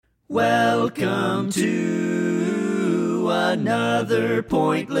Welcome to another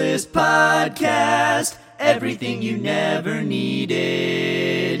pointless podcast. Everything you never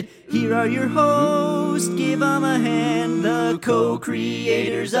needed. Here are your hosts, give 'em a hand, the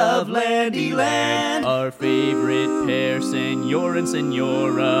co-creators of Landyland. Our favorite pair, Senor and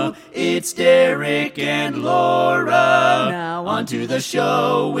Senora. It's Derek and Laura. Now onto the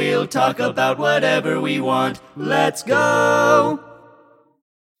show, we'll talk about whatever we want. Let's go!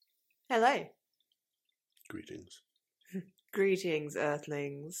 Hello. Greetings. Greetings,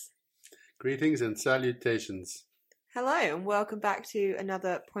 Earthlings. Greetings and salutations. Hello, and welcome back to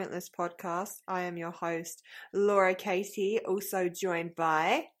another Pointless Podcast. I am your host, Laura Katie, also joined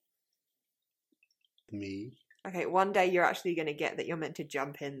by... Me. Okay, one day you're actually going to get that you're meant to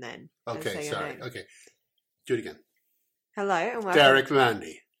jump in then. and Okay, say your sorry. name. Okay. Do it again. Hello, and welcome. Derek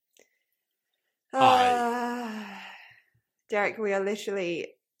Landy. Derek, we are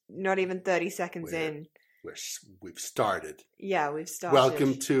literally not even 30 seconds in. We've started. Yeah, we've started.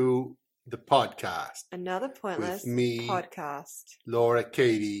 Welcome to the podcast. Another Pointless with me, Podcast. Laura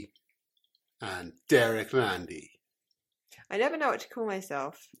Katie, and Derek Landy. I never know what to call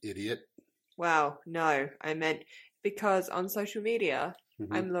myself. Idiot. Well, no, I meant because on social media,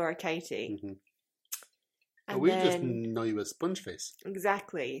 Mm-hmm. I'm Laura Katie. Mm-hmm. And We then, just know you as Spongeface.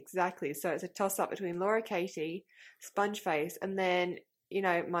 Exactly. So it's a toss-up between Laura Katie, Spongeface, and then, you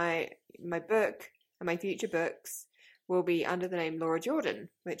know, my book and my future books will be under the name Laura Jordan,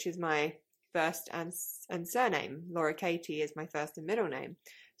 which is my first and surname. Laura Katie is my first and middle name.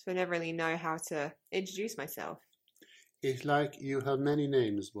 So I never really know how to introduce myself. It's like you have many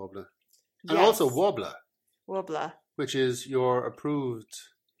names, Wobbler. And Yes. also Wobbler, Wobbler. which is your approved...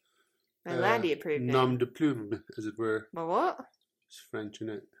 My Landy approved name. nom de plume, as it were. My what? It's French,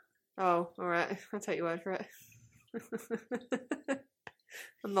 innit? Oh, alright. I'll take your word for it.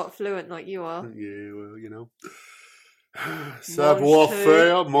 I'm not fluent like you are. Yeah, well, you know. Mange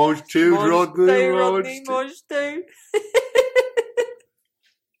Savoir-faire, mange tout, Rodney. mange tout.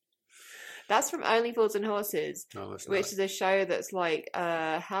 That's from Only Fools and Horses, No, it's which not. is a show that's like,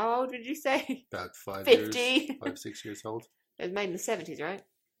 how old would you say? About 5 50. years, 5-6 years old. It was made in the 70s, right?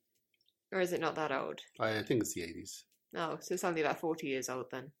 Or is it not that old? I think it's the 80s. Oh, so it's only about 40 years old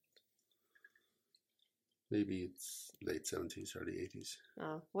then. Maybe it's late 70s, early 80s.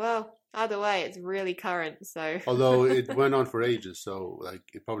 Oh, well, either way, it's really current, so... Although it went on for ages, so like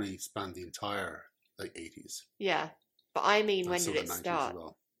it probably spanned the entire like 80s. Yeah, but I mean, when Also did it the 90s start? as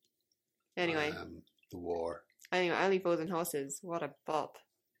well. Anyway, The war. anyway, Only Fools and Horses, what a bop.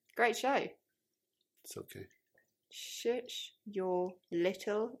 Great show. It's okay. Shush your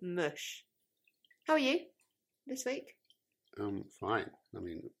little mush. How are you this week? Fine. I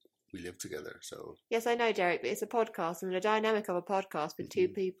mean, we live together, so Yes, I know, Derek, but it's a podcast, and the dynamic of a podcast with two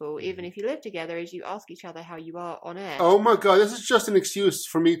people, even if you live together, is you ask each other how you are on air. Oh my God! This is just an excuse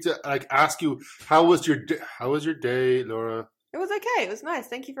for me to like ask you how was your day, Laura? It was okay. It was nice.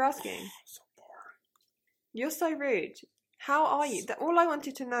 Thank you for asking. So boring. You're so rude. How are you? All I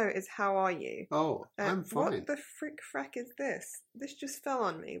wanted to know is how are you? Oh, I'm fine. What the frack is this? This just fell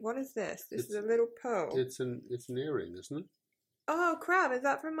on me. What is this? This is It's- a little pearl. It's an earring, isn't it? Oh crap! Is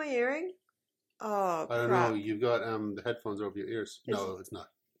that from my earring? Oh I don't crap! know. You've got the headphones over your ears. Is- No, it's not.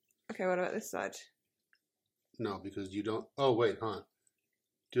 Okay, what about this side? No, because you don't. Oh wait, huh?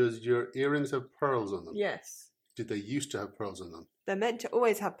 Does your earrings have pearls on them? Yes, Did they used to have pearls on them? they're meant to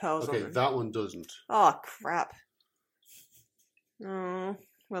always have pearls on Okay, them. that one doesn't. Oh crap! Oh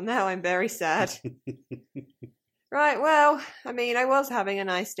well, now I'm very sad. Right, well, I mean, I was having a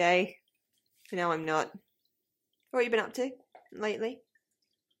nice day. Now I'm not. What have you been up to lately?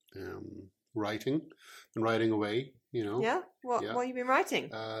 Writing, been writing away. You know. Yeah? What have you been writing?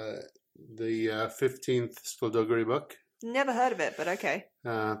 The 15th Skullduggery book. Never heard of it, but okay.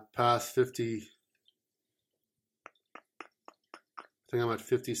 Past 50. I think I'm at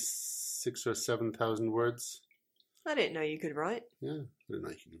 56 or 7,000 words. I didn't know you could write. Yeah, I didn't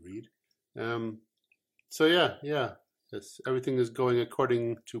know you could read. So yeah. Yes, everything is going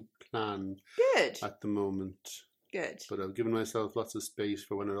according to plan Good. at the moment. Good. But I've given myself lots of space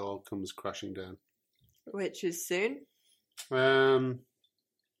for when it all comes crashing down. Which is soon. A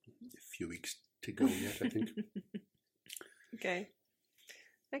few weeks to go yet, I think. Okay.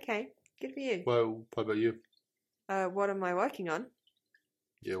 Okay. Good for you. Well, what about you? What am I working on?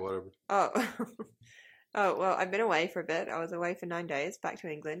 Yeah, whatever. Oh. Oh, well, I've been away for a bit. I was away for 9 days, back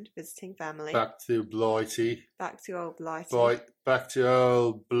to England, visiting family. Back to Blighty. Back to old Blighty. Back to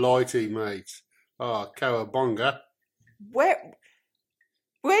old Blighty, mate. Oh, cowabunga. Where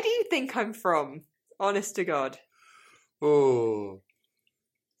do you think I'm from? Honest to God. Oh,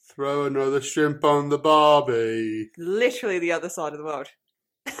 Throw another shrimp on the barbie. Literally the other side of the world.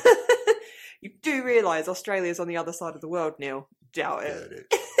 You do realise Australia's on the other side of the world, Neil. Doubt it.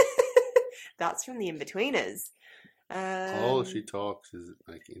 Get it. That's from the In-Betweeners. All she talks is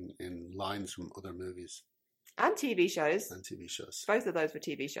like in lines from other movies And TV shows. and TV shows. Both of those were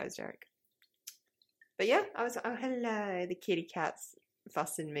TV shows, Derek. But yeah, I was like, oh, hello, the kitty cat's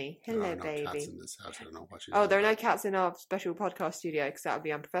fussing me. There Hello, are no baby. cats in this house. I don't know what she's Oh, on there are no about. cats in our special podcast studio because that would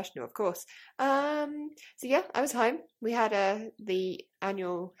be unprofessional, of course. So yeah, I was home. We had the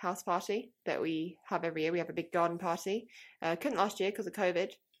annual house party that we have every year. We have a big garden party. Couldn't last year because of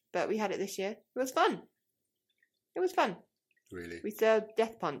COVID, but we had it this year. It was fun. It was fun. Really? We served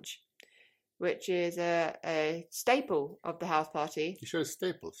Death Punch, which is a staple of the house party. You sure it's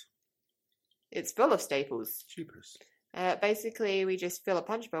Staples? It's full of staples. Cheapers. Basically, we just fill a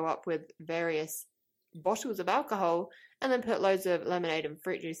punch bowl up with various bottles of alcohol and then put loads of lemonade and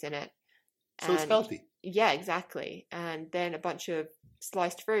fruit juice in it. So it's And- healthy. Yeah, exactly. And then a bunch of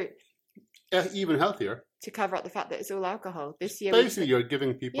sliced fruit Yeah, even healthier. to cover up the fact that it's all alcohol. This year, Basically, you're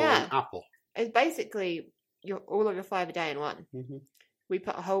giving people Yeah. an apple. it's basically all of your 5 a day in one. Mm-hmm. We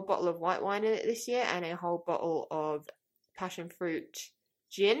put a whole bottle of white wine in it this year and a whole bottle of passion fruit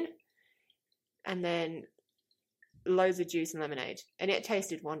gin. And then loads of juice and lemonade. And it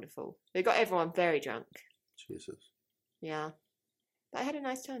tasted wonderful. It got everyone very drunk. Jesus. Yeah. But I had a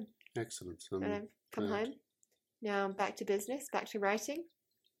nice time. Excellent. And I've come glad. home. Now I'm back to business, back to writing.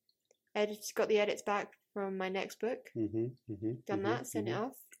 Got the edits back from my next book. Done that, sent it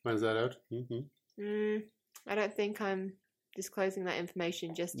off. When's that out? Mm-hmm. I don't think I'm disclosing that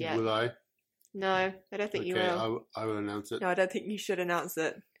information just yet. Will I? No, I don't think you will. I will announce it. No, I don't think you should announce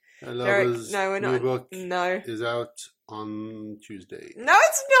it. Derek, no, we're new not. book No. is out on Tuesday. No,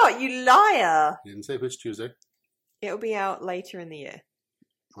 it's not, you liar! You didn't say which Tuesday. It'll be out later in the year.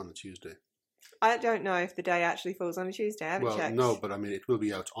 On a Tuesday. I don't know if the day actually falls on a Tuesday. I haven't Well, checked. no, but I mean, it will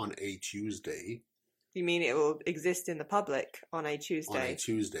be out on a Tuesday. You mean it will exist in the public on a On Tuesday? a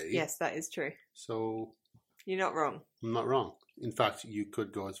Tuesday. Yes, that is true. So, You're not wrong. I'm not wrong. In fact, you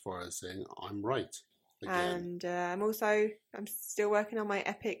could go as far as saying I'm right. Again. And I'm still working on my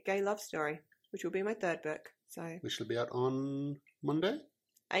epic gay love story, which will be my 3rd book. So Which will be out on Monday?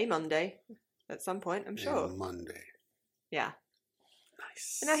 a Monday at some point, I'm sure. Monday. Yeah.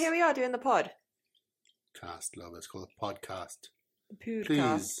 Nice. And now here we are doing the pod. Cast, love. It's called a podcast. The podcast.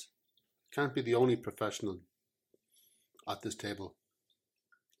 Please. Can't be the only professional at this table.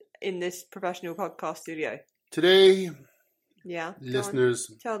 In this professional podcast studio. Today, Yeah. go on.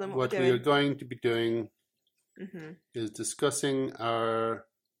 listeners, Tell them what we're we are doing. going to be doing Mm-hmm. is discussing our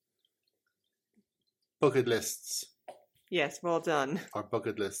bucket lists. Yes, well done. Our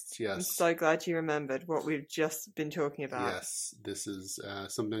bucket lists, yes. I'm so glad you remembered what we've just been talking about. Yes, this is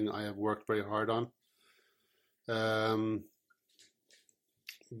something I have worked very hard on.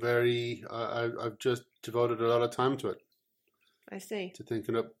 I've just devoted a lot of time to it, I see. to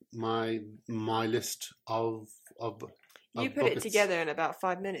thinking up my list of You put buckets. it together in about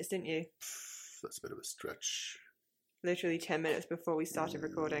 5 minutes, didn't you? That's a bit of a stretch. Literally 10 minutes before we started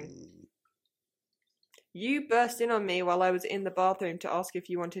recording. Mm, You burst in on me while I was in the bathroom to ask if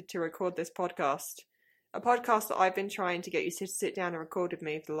you wanted to record this podcast. A podcast that I've been trying to get you to sit down and record with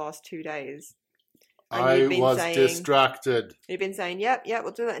me for the last 2 days. And I you've been was saying- distracted. You've been saying, yep,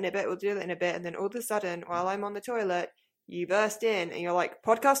 we'll do that in a bit, and then all of a sudden, while I'm on the toilet, you burst in and you're like,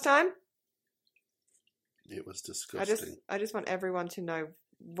 podcast time? It was disgusting. I just want everyone to know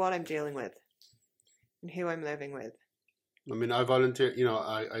what I'm dealing with and who I'm living with. I mean, I volunteered,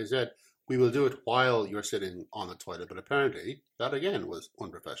 I said, we will do it while you're sitting on the toilet, but apparently that again was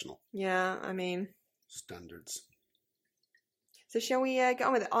unprofessional. Yeah, I mean, Standards. so shall we get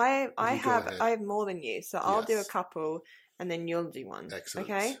on with it? I You go ahead. have more than you, so I'll do a Yes. couple and then you'll do one. Excellent.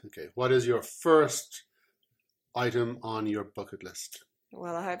 Okay? Okay. What is your first item on your bucket list?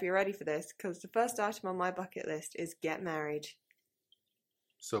 Well, I hope you're ready for this because the first item on my bucket list is get married.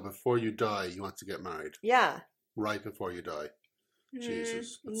 So before you die, you want to get married. Yeah. Right before you die.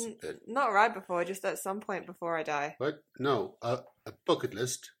 Jesus. That's a bit. Not right before, just at some point before I die. But no, a bucket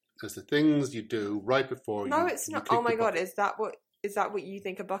list is the things you do right before No, you. it's you not. kick Oh my the god, bucket. is that what you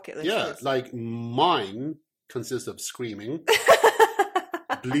think a bucket list Yeah, is? like mine consists of screaming,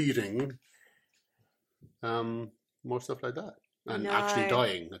 bleeding, more stuff like that. And actually No.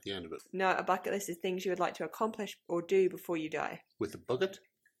 dying at the end of it. No, a bucket list is things you would like to accomplish or do before you die. With a bucket,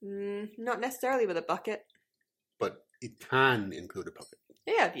 Not necessarily with a bucket. but it can include a bucket.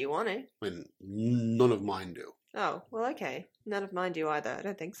 Yeah, if you want to. I mean, none of mine do. Oh, well, okay. None of mine do either. I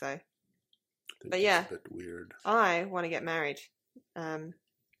don't think so. I think But that's yeah. a bit weird. I want to get married.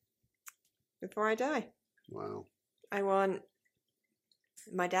 before I die. Wow. I want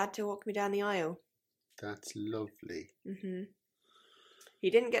my dad to walk me down the aisle. That's lovely. Mm-hmm. He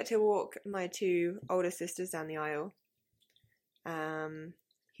didn't get to walk my 2 older sisters down the aisle.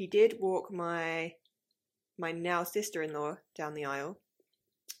 He did walk my now sister-in-law down the aisle.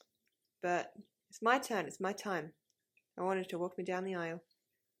 But it's my turn. It's my time. I wanted to walk me down the aisle.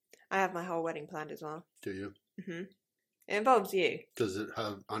 I have my whole wedding planned as well. Do you? Mm-hmm. It involves you. Does it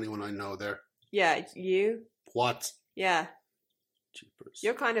have anyone I know there? Yeah, it's you. What? Yeah. Jeepers.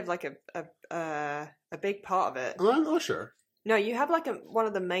 You're kind of like a big part of it. Oh, sure. No, you have like one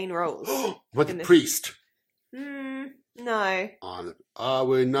of the main roles. What, the this- priest? No. On I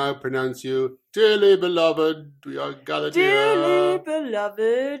will now pronounce you, dearly beloved. We are gathered Dearly here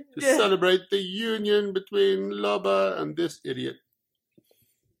beloved. to celebrate the union between Lubba and this idiot.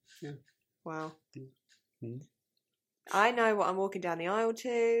 Yeah. Wow. Mm-hmm. I know what I'm walking down the aisle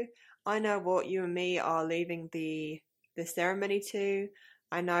to. I know what you and me are leaving the ceremony to.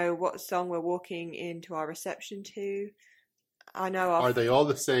 I know what song we're walking into our reception to. I know Are they all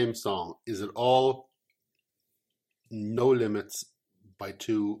the same song? Is it all No Limits by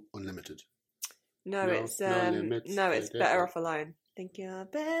 2 Unlimited? No, No, it's No Limits, it's they Better differ. Off Alone. Think you're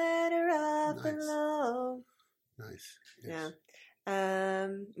better off Nice. alone. Nice. Yes. Yeah.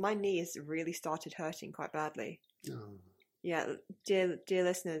 My knees really started hurting quite badly. Oh. Yeah, dear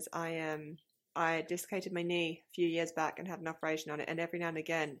listeners, I dislocated my knee a few years back and had an operation on it, and every now and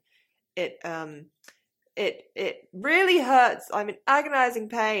again, it really hurts. I'm in agonizing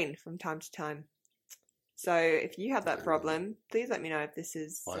pain from time to time. So if you have that problem, please let me know if this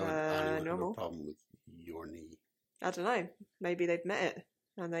is Why would anyone have normal. a problem with your knee? I don't know. Maybe they've met it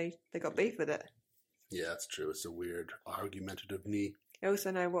and they got beef with it. Yeah, that's true. It's a weird, argumentative knee. I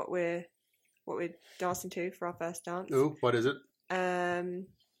also know what we're dancing to for our first dance. Oh, what is it? Can't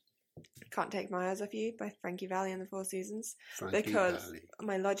Take My Eyes Off You by Frankie Valli and the Four Seasons. Frankie Because Valli.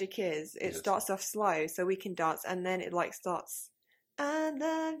 my logic is it Yes. starts off slow so we can dance, and then it like starts, I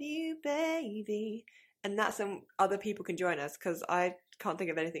love you, baby. And that's when other people can join us, because I can't think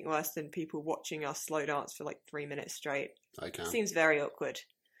of anything worse than people watching us slow dance for like 3 minutes straight. I can. Seems very awkward.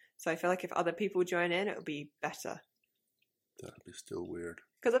 So I feel like if other people join in, it would be better. That'd be still weird.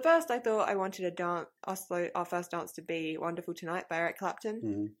 Because at first I thought I wanted our first dance to be Wonderful Tonight by Eric Clapton.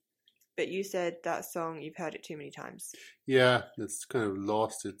 Mm-hmm. But you said that song, you've heard it too many times. Yeah, it's kind of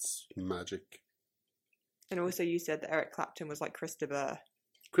lost its magic. And also you said that Eric Clapton was like Chris de Burgh.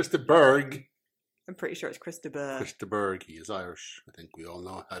 Chris de Burgh. I'm pretty sure it's Chris de Burgh. Chris de Burgh. He is Irish. I think we all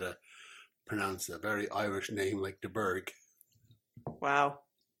know how to pronounce a very Irish name like de Burgh. Wow.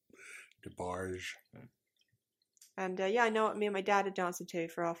 De Barge. And yeah, I know what me and my dad are dancing to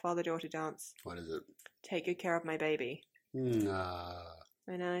for our father-daughter dance. What is it? Take Good Care of My Baby. Nah.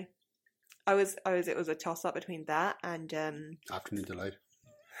 I know. It was a toss-up between that and Afternoon Delight.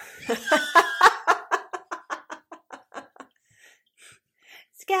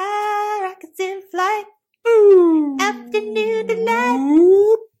 Skyrockets in flight. Ooh. Afternoon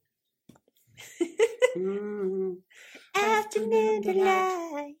Delight. Afternoon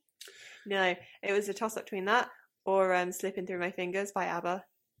Delight. No, it was a toss-up between that or Slipping Through My Fingers by ABBA.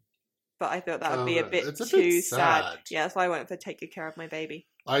 But I thought that would be a bit it's a too bit sad. sad. Yeah, that's why I went for Take Good Care of My Baby.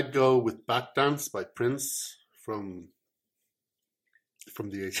 I'd go with Bat Dance by Prince from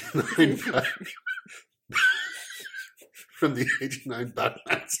the 89 from the 89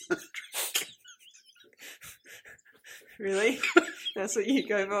 Batman soundtrack. Really? That's what you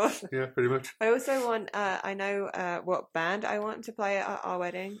go for? Yeah, pretty much. I also want, I know what band I want to play at our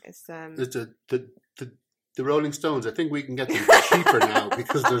wedding. It's It's the Rolling Stones. I think we can get them cheaper now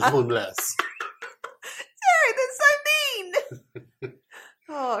because there's one less. Sorry, that's so mean!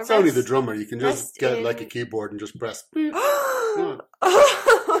 Oh, It's only the drummer. You can just rest get in- like a keyboard and just press.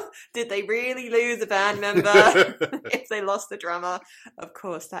 Did they really lose a band member if they lost the drummer? Of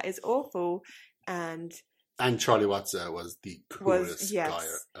course, that is awful. And Charlie Watts was the coolest yes.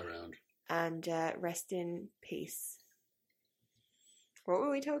 guy around. And rest in peace. What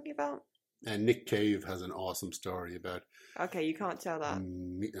were we talking about? And Nick Cave has an awesome story about. Okay, you can't tell that.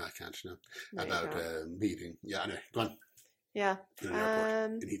 I can't know. No, you About can't. a meeting. Yeah, anyway, go on. Yeah. In an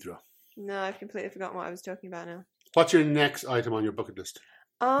airport in Heathrow. No, I've completely forgotten what I was talking about now. What's your next item on your bucket list?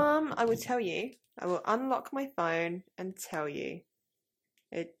 I will tell you. I will unlock my phone and tell you.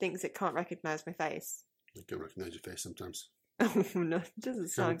 It thinks it can't recognize my face. I can recognize your face sometimes. Oh no, it doesn't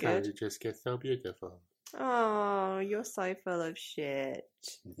sound Sometimes good. you just get so beautiful. Oh, you're so full of shit.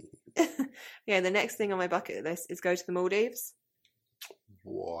 Yeah, the next thing on my bucket list is go to the Maldives.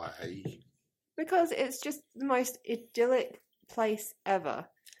 Why? Because it's just the most idyllic place ever.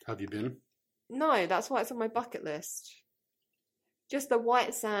 Have you been? No, that's why it's on my bucket list. Just the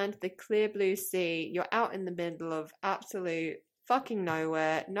white sand, the clear blue sea. You're out in the middle of absolute fucking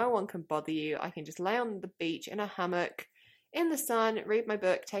nowhere. No one can bother you. I can just lay on the beach in a hammock, in the sun, read my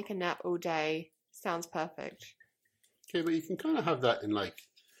book, take a nap all day. Sounds perfect. Okay, but you can kind of have that in like,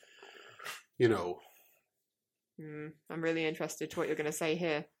 you know. I'm really interested to what you're going to say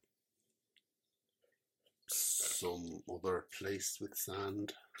here. Some other place with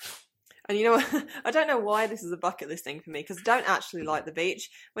sand. And you know what? I don't know why this is a bucket list thing for me, because I don't actually like the beach.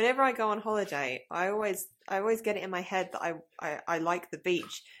 Whenever I go on holiday, I always get it in my head that I like the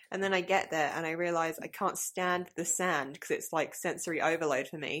beach, and then I get there and I realise I can't stand the sand because it's like sensory overload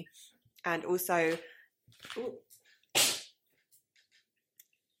for me. And also,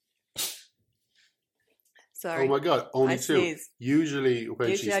 sorry. Oh my god, only I two. sneeze. Usually when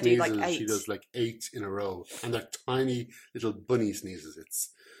Usually I she do, sneezes, like, she 8. does like 8 in a row. And they're tiny little bunny sneezes.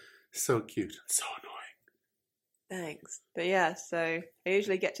 It's so cute. So annoying. Thanks. But yeah, so I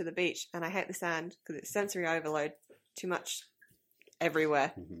usually get to the beach and I hate the sand because it's sensory overload, too much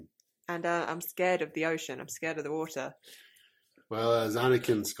everywhere. Mm-hmm. And I'm scared of the ocean. I'm scared of the water. Well, as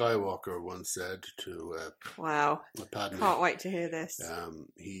Anakin Skywalker once said to Wow. Padme, Can't wait to hear this.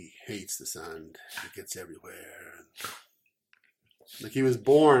 he hates the sand. It gets everywhere. Like he was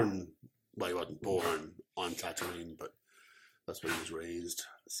born, well, he wasn't born on Tatooine, but that's where he was raised.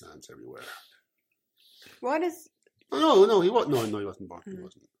 The sand's everywhere. Why does... No, he was. No, he wasn't born. He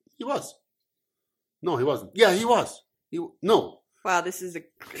wasn't. He was. No, he wasn't. Yeah, he was. No. Wow, this is a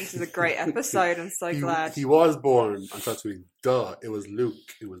great episode. I'm so glad. He was born on Tatooine. Duh. It was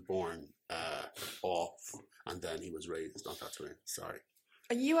Luke who was born off, and then he was raised on Tatooine. Sorry.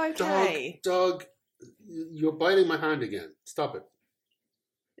 Are you okay? Doug, you're biting my hand again. Stop it.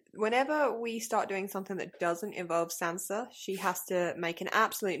 Whenever we start doing something that doesn't involve Sansa, she has to make an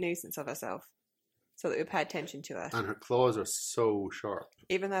absolute nuisance of herself so that we pay attention to her. And her claws are so sharp.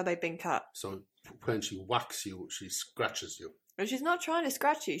 Even though they've been cut. So when she whacks you, she scratches you. And she's not trying to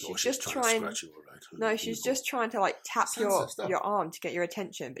scratch you. She's just trying to scratch you, all right. No, she's just trying to like tap Sansa, your arm to get your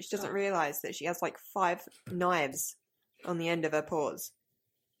attention, but she doesn't realise that she has like 5 knives on the end of her paws.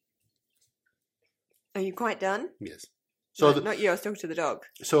 Are you quite done? Yes. So not you, I was talking to the dog.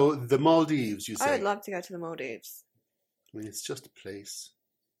 So the Maldives, you say? I would love to go to the Maldives. I mean, it's just a place.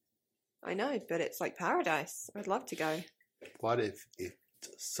 I know, but it's like paradise. I'd love to go. What if it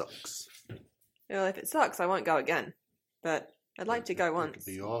sucks? Well, if it sucks, I won't go again. But I'd like to go It'll once.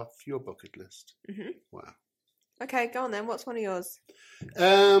 be off your bucket list. Mm-hmm. Wow. Okay, go on then. What's one of yours?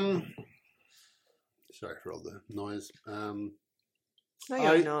 Sorry for all the noise. No,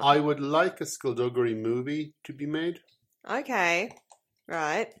 you're not. I would like a Skullduggery movie to be made. Okay.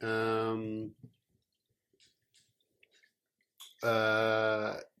 Right.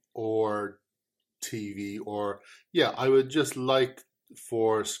 Or TV, or I would just like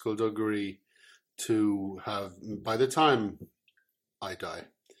for Skullduggery to have, by the time I die,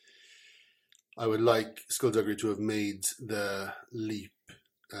 I would like Skullduggery to have made the leap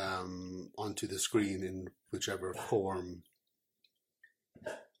onto the screen in whichever form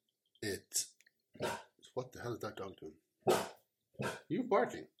it. What the hell is that dog doing? You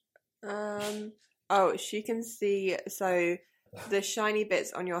barking? Oh, she can see. So the shiny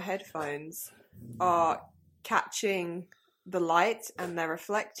bits on your headphones are catching the light and they're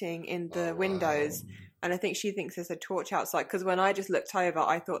reflecting in the windows. And I think she thinks there's a torch outside, because when I just looked over,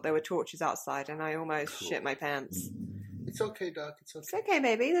 I thought there were torches outside, and I almost shit my pants. It's okay, Doc. It's okay. It's okay,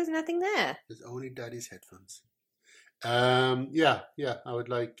 baby. There's nothing there. There's only Daddy's headphones. I would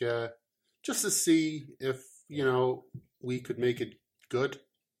like just to see if we could make it good.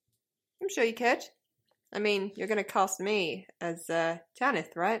 I'm sure you could. I mean, you're going to cast me as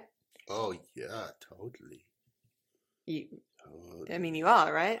Tanith, right? Oh yeah, totally. I mean, you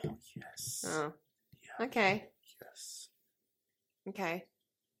are, right? Yes. Oh. Yeah. Okay. Yes. Okay.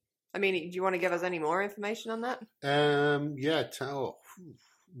 I mean, do you want to give us any more information on that?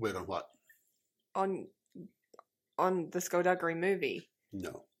 Wait, on what? On the Skullduggery movie.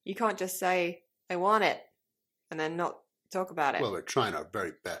 No. You can't just say, I want it, and then not talk about it. Well, we're trying our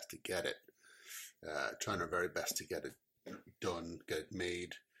very best to get it. Trying our very best to get it done, get it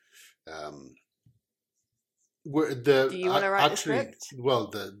made. Do you want to write the script?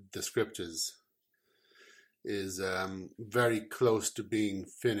 Well, the script is very close to being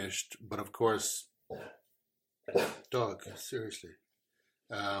finished, but of course, dog, seriously.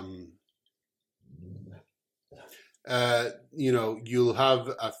 You'll have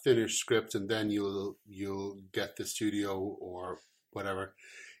a finished script, and then you'll get the studio or whatever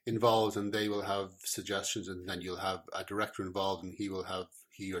involved, and they will have suggestions, and then you'll have a director involved, and he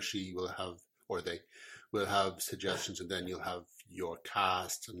or she will have, or they will have suggestions, and then you'll have your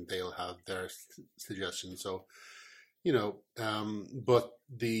cast, and they'll have their suggestions. So, but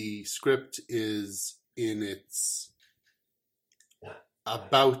the script is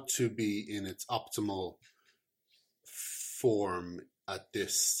about to be in its optimal form at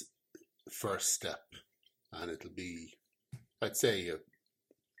this first step, and it'll be, I'd say,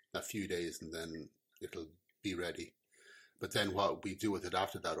 a few days, and then it'll be ready. But then what we do with it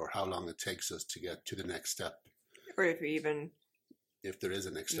after that, or how long it takes us to get to the next step, Or if there is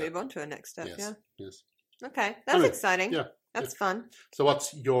a next step, move on to a next step. Yes. Yeah. Yes. Okay, that's Anyway, exciting. yeah, That's fun. So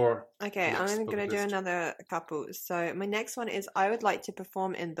what's your Okay, next I'm going to bucket do list? another couple. So my next one is I would like to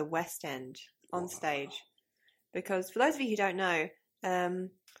perform in the West End on Wow. stage. Because for those of you who don't know,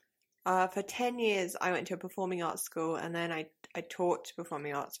 for 10 years I went to a performing arts school, and then I taught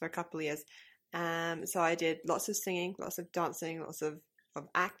performing arts for a couple of years. So I did lots of singing, lots of dancing, lots of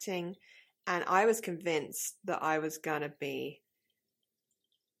acting, and I was convinced that I was going to be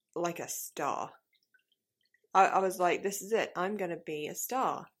like a star. I was like, this is it. I'm going to be a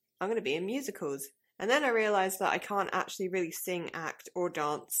star. I'm going to be in musicals. And then I realized that I can't actually really sing, act, or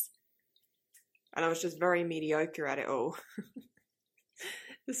dance. And I was just very mediocre at it all.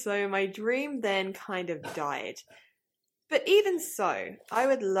 So my dream then kind of died. But even so, I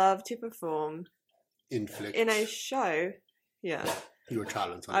would love to perform inflict in a show. Yeah. your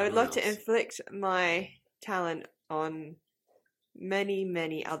talent on I would everyone love to else? inflict my talent on many,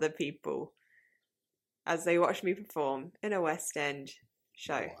 many other people as they watch me perform in a West End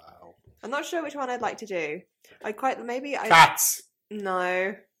show. Wow. I'm not sure which one I'd like to do. Cats.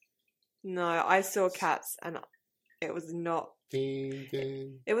 No, I saw Cats and it was not. Ding,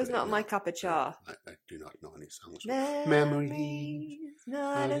 ding. It was not my cup of char. I do not know any songs. Memories,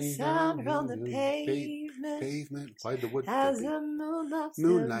 not a sound on the pavement. Pavement. Why the wood? As baby? a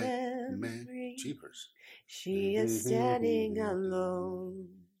moonlight Man, jeepers. she is standing alone.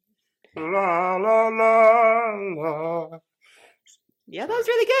 La la la la. Yeah, that was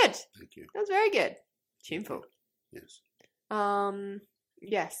really good. Thank you. That was very good. Tuneful. Yes.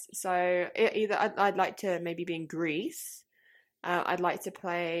 Yes. So either I'd like to maybe be in Greece. I'd like to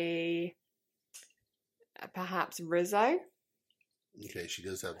play perhaps Rizzo. Okay, she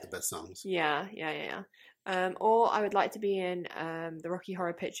does have the best songs. Yeah. Or I would like to be in the Rocky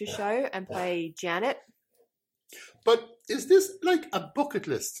Horror Picture Show and play Janet. But is this like a bucket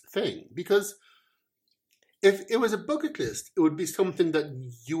list thing? Because if it was a bucket list, it would be something that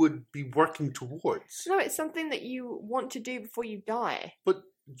you would be working towards. No, it's something that you want to do before you die. But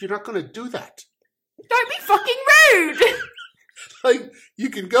you're not going to do that. Don't be fucking rude! Like, you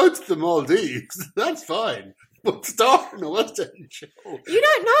can go to the Maldives, that's fine. But star in a West End show. You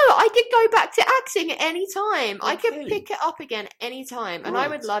don't know. I could go back to acting at any time. I could Okay. pick it up again any time. And I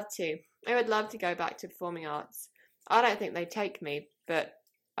would Right. love to. I would love to go back to performing arts. I don't think they'd take me, but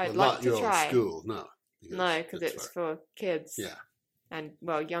I'd Well, like not to your try. school, no. No, because it's fair. for kids. Yeah. And,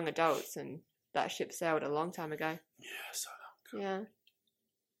 well, young adults. And that ship sailed a long time ago. Yeah, so long. Yeah.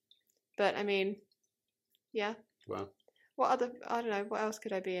 But, I mean, yeah. Well, I don't know, what else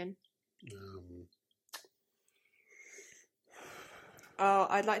could I be in? Oh,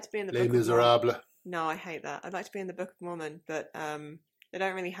 I'd like to be in the Les Book of Mormon. Miserables. No, I hate that. I'd like to be in the Book of Mormon, but they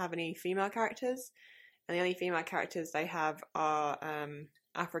don't really have any female characters. And the only female characters they have are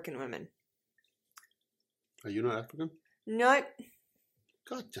African women. Are you not African? Nope.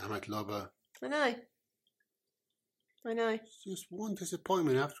 God damn it, lover. I know. It's just one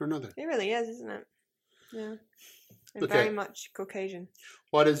disappointment after another. It really is, isn't it? Yeah. I'm Okay. very much Caucasian.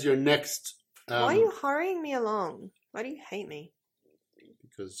 What is your next... Why are you hurrying me along? Why do you hate me?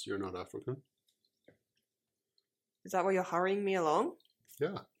 Because you're not African. Is that why you're hurrying me along?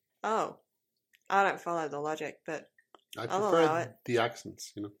 Yeah. Oh. I don't follow the logic, but... I I'll allow prefer it. the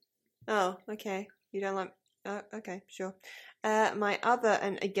accents, you know. Oh, okay. You don't like... Oh, okay, sure. My other...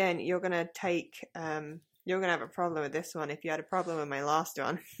 And again, you're going to take... You're going to have a problem with this one if you had a problem with my last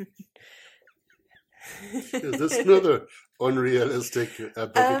one. Is this another unrealistic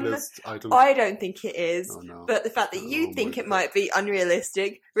bucket list item? I don't think it is. Oh, no. But the fact that you Oh, think my it might be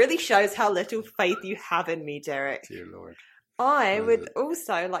unrealistic really shows how little faith you have in me, Derek. Dear Lord. I Uh, would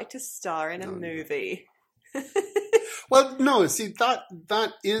also like to star in a no, no. movie. Well, no, see,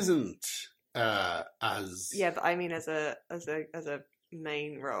 that isn't as... Yeah, but I mean as a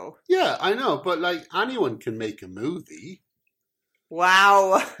main role. Yeah, I know, but like anyone can make a movie,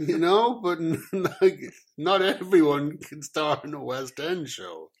 Wow. you know, but like not everyone can star in a West End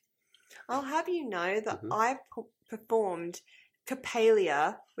show. I'll have you know that Mhm. I performed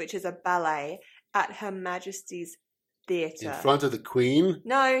Coppelia, which is a ballet, at Her Majesty's theatre. In front of the Queen?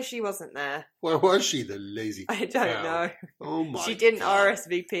 No, she wasn't there. Where was she, the lazy I don't cow? know. Oh my She didn't God.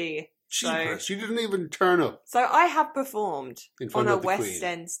 RSVP. Jeepers, she didn't even turn up So I have performed in front on a of the West Queen.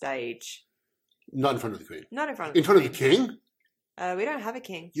 End stage. Not in front of the Queen. Not in front of In the front of the Queen. King? We don't have a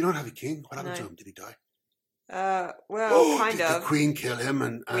king. You don't have a king? What happened to No. him? Did he die? Well, kind did of. the Queen kill him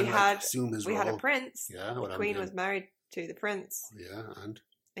and We had- assume his We role? had a prince. Yeah, what The happened Queen to him? was married to the prince. Yeah, and?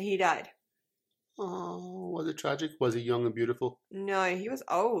 He died. Oh, was it tragic? Was he young and beautiful? No, he was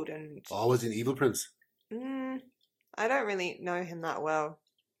old and Oh, was he an evil prince? I don't really know him that well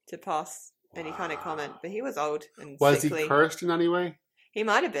to pass any kind of comment, but he was old and Was sickly. he cursed in any way? He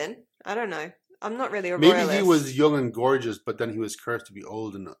might have been. I don't know. I'm not really a Maybe royalist. he was young and gorgeous, but then he was cursed to be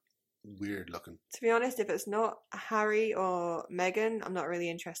old and weird looking. To be honest, if it's not Harry or Meghan, I'm not really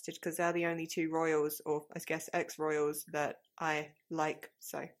interested because they're the only two royals, or I guess ex-royals, that I like.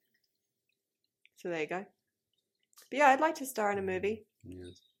 So there you go. But yeah, I'd like to star in a movie.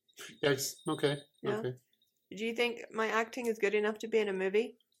 Yes. Yes. Okay. Yeah. Okay. Do you think my acting is good enough to be in a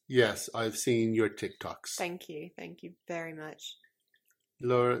movie? Yes, I've seen your TikToks. Thank you. Thank you very much.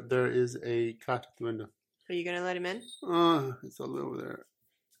 Laura, there is a cat at the window. Are you going to let him in? Oh, it's all over there.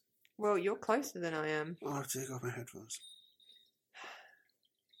 Well, you're closer than I am. Oh, I'll take off my headphones.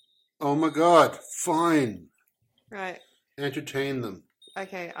 Oh my God! Fine. Right. Entertain them.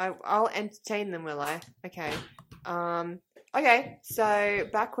 Okay, I'll entertain them, will I? Okay. Okay, so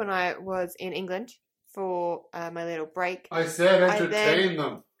back when I was in England for my little break. I said I entertain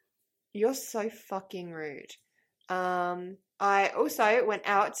them. You're so fucking rude. I also went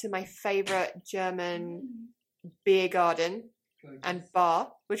out to my favourite German beer garden and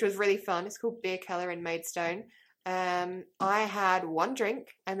bar, which was really fun. It's called Beer Keller in Maidstone. I had one drink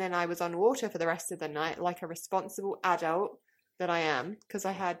and then I was on water for the rest of the night like a responsible adult that I am, because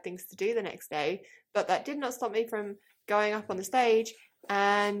I had things to do the next day. But that did not stop me from going up on the stage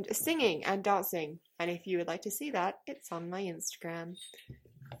and singing and dancing. And if you would like to see that, it's on my Instagram.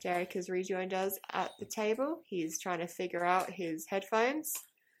 Derek has rejoined us at the table. He's trying to figure out his headphones.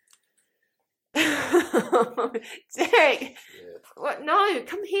 Derek, what? No,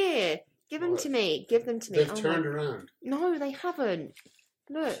 come here. Give them to me. Give them to me. They've turned around. No, they haven't.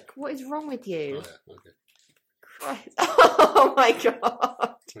 Look, what is wrong with you? Oh, yeah. Okay. Christ. Oh my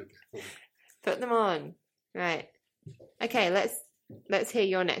god. Okay. Fine. Put them on. Right. Okay, let's hear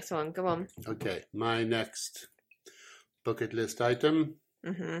your next one. Go on. Okay. My next bucket list item.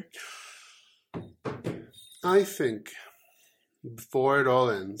 I think before it all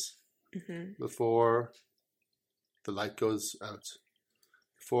ends, before the light goes out,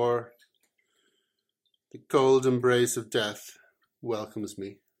 before the cold embrace of death welcomes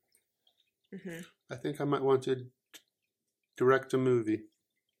me, I think I might want to direct a movie.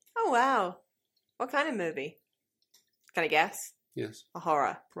 Oh wow. What kind of movie? Can I guess? Yes, A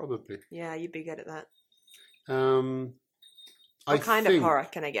horror. probably. Yeah, you'd be good at that. What kind of horror,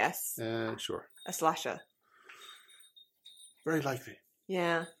 can I guess? Sure. A slasher. Very likely.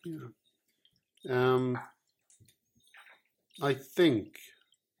 Yeah. Yeah. I think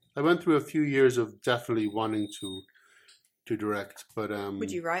I went through a few years of definitely wanting to direct, but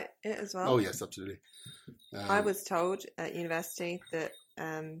Would you write it as well? Oh yes, absolutely. I was told at university that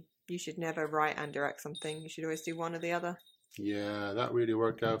you should never write and direct something. You should always do one or the other. Yeah, that really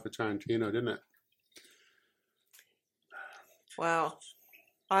worked out for Tarantino, didn't it? Well,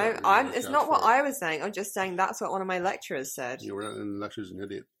 That really I'm. worked It's out not what for- I was saying. I'm just saying that's what one of my lecturers said. You were in lectures an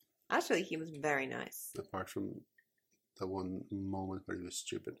idiot, Actually, he was very nice. apart from the one moment where he was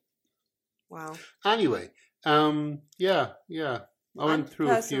stupid. Wow. Anyway, yeah. I went through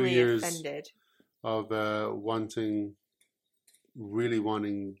a few personally years offended. of really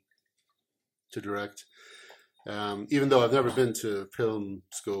wanting to direct. Even though I've never been to film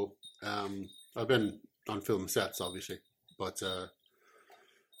school, I've been on film sets, obviously, but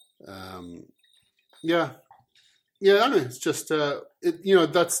yeah. I mean, it's just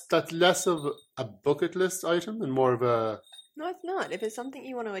that's less of a bucket list item and more of a. No, it's not. If it's something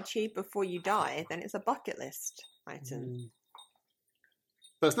you want to achieve before you die, then it's a bucket list item.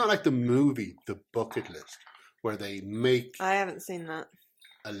 But it's not like the movie, The Bucket List, where they make I haven't seen that.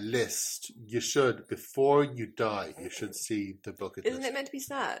 a list. You should, before you die, you should see The Bucket Isn't List. it meant to be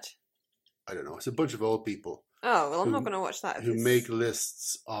sad? I don't know. It's a bunch of old people Oh, well, I'm Who- not going to watch that. if who it's- make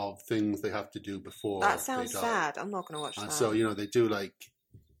lists of things they have to do before That sounds they die. sad. I'm not going to watch And that. so, they do like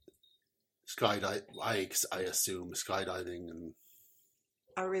skydive. I assume skydiving and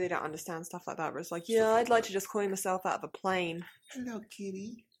I really don't understand stuff like that. Where it's like, Stuff yeah, like I'd like that. to just climb myself out of a plane. hello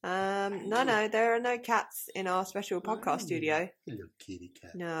kitty, No, there are no cats in our special podcast Oh. studio. hello kitty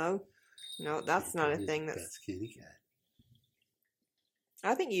cat. No, that's not a thing. That's kitty cat.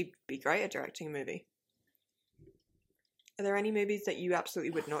 I think you'd be great at directing a movie. Are there any movies that you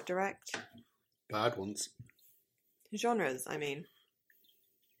absolutely would not direct? Bad ones. Genres, I mean.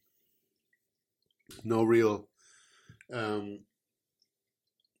 No real. Couldn't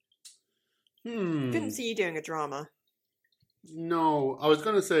see you doing a drama. No, I was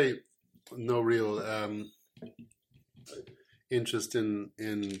going to say no real interest in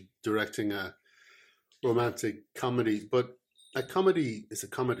directing a romantic comedy, but a comedy is a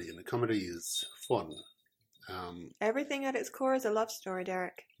comedy, and a comedy is fun. Everything at its core is a love story,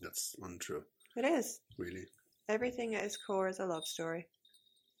 Derek. That's untrue. It is. Really? Everything at its core is a love story.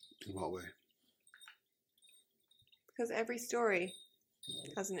 In what way? Because every story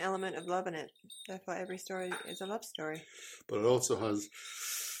has an element of love in it. Therefore, every story is a love story. But it also has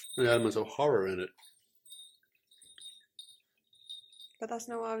an element of horror in it. But that's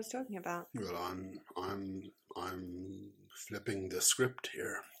not what I was talking about. Well, I'm flipping the script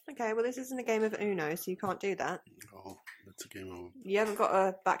here. Okay, well, this isn't a game of Uno, so you can't do that. Oh, it's a game of You haven't got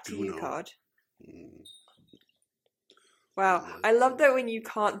a back to you Uno. card. mm, Wow, I love that when you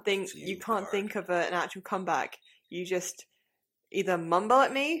can't think Back to you you can't card. think of an actual comeback. You just either mumble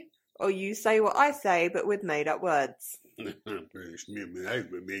at me or you say what I say, but with made up words. I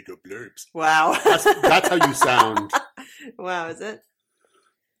made up blurbs. Wow, That's how you sound. wow, is it?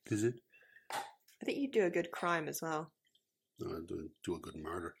 Is it? I think you do a good crime as well. No, I do a good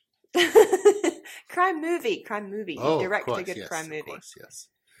murder. Crime movie. You direct of course, a good yes, crime of movie. course, yes.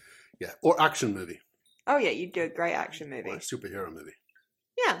 Yeah, or action movie. Oh yeah, you do a great action Or movie. a superhero movie.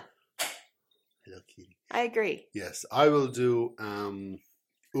 Yeah, Hello, Kitty. I agree. Yes, I will do.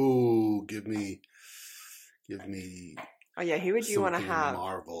 Give me. Oh yeah, who would you want to something have?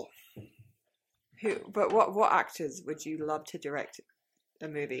 Marvel. Who? But what actors would you love to direct a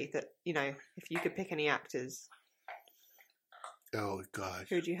movie that, you know, if you could pick any actors, Oh God.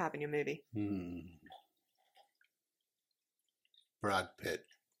 who would you have in your movie? Brad Pitt.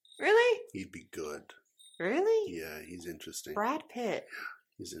 Really? He'd be good. Really? Yeah, he's interesting. Brad Pitt.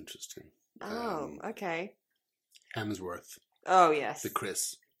 He's interesting. Oh, okay. Hemsworth. Oh, yes. The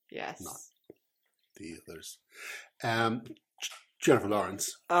Chris. Yes. Not. The others. Jennifer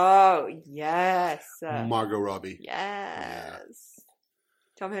Lawrence. Oh, yes. Margot Robbie. Yes.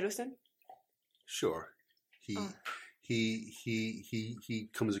 Tom Hiddleston? Sure. He Oh. he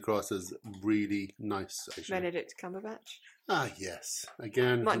comes across as really nice. Actually. Benedict Cumberbatch? Yes.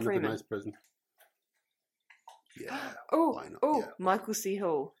 Again, Martin another Freeman. nice person. Yeah. Oh, why not? oh, Yeah. Michael C.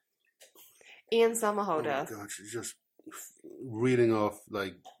 Hall. Ian Somerhalder. Oh God, she's just reading off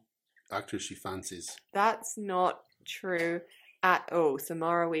like actors she fancies. That's not true at all.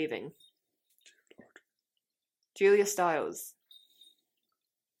 Samara Weaving. Julia Stiles.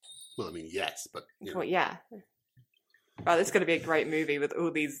 Well, I mean, yes, but you know. Well, yeah. Wow, this is going to be a great movie with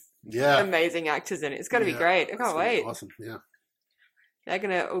all these Yeah, amazing actors in it. It's going to be Yeah, great. I it's can't gonna be wait. Awesome, yeah. They're going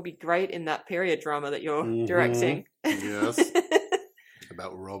to all be great in that period drama that you're Mhm. directing. Yes.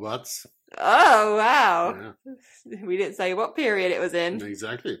 About robots. Oh, wow. Yeah, We didn't say what period it was in.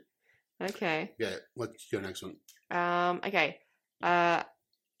 exactly. Okay. Yeah, what's your next one? Okay. I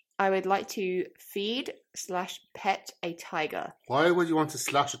would like to feed/pet a tiger. Why would you want to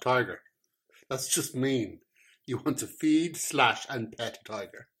slash a tiger? That's just mean. You want to feed, slash, and pet a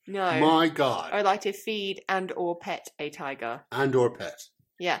tiger. No. My I God. would like to feed and or pet a tiger. And or pet.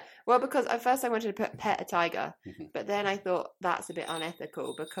 Yeah. Well, because at first I wanted to pet a tiger, Mhm. but then I thought that's a bit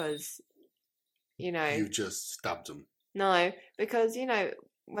unethical because, you know, You've just stabbed them. no, because, you know,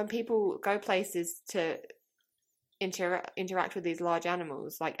 when people go places to interact with these large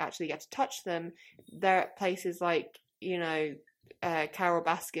animals, like actually get to touch them, they're at places like, you know, Carol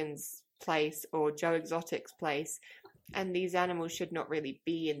Baskin's place or Joe Exotic's place, and these animals should not really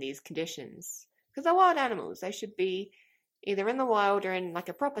be in these conditions because they're wild animals. They should be either in the wild or in like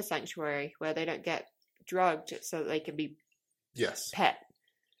a proper sanctuary where they don't get drugged so that they can be Yes. pet.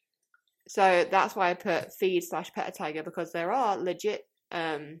 So that's why I put feed/pet a tiger, because there are legit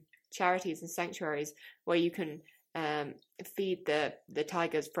charities and sanctuaries where you can feed the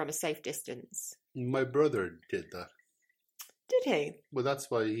tigers from a safe distance. My brother did that. Did he? Well, that's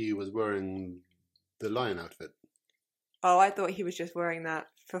why he was wearing the lion outfit. Oh, I thought he was just wearing that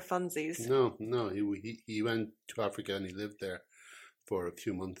for funsies. No, he went to Africa and he lived there for a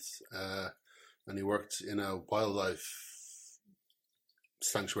few months, and he worked in a wildlife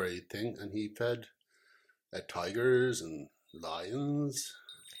sanctuary thing, and he fed tigers and lions.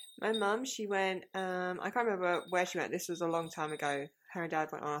 My mum, she went, I can't remember where she went. This was a long time ago. Her and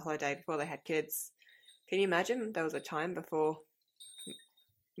Dad went on a holiday before they had kids. Can you imagine? There was a time before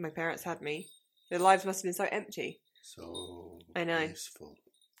my parents had me. Their lives must have been so empty. So I know. Peaceful.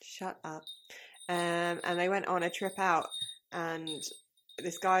 Shut up. And they went on a trip out, and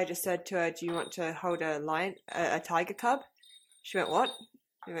this guy just said to her, "Do you want to hold a tiger cub?" She went, "What?"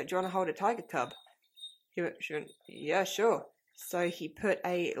 He went, "Do you want to hold a tiger cub?" She went, "Yeah, sure." So he put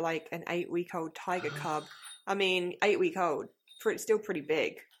an 8-week-old tiger cub. I mean, 8-week-old, still pretty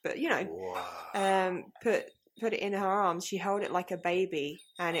big, but Wow. put it in her arms. She held it like a baby,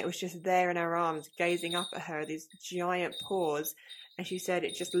 and it was just there in her arms, gazing up at her, these giant paws. And she said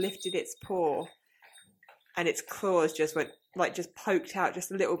it just lifted its paw, and its claws just went, just poked out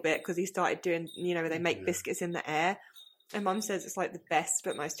just a little bit, because he started doing, they make biscuits in the air. And Mum says it's like the best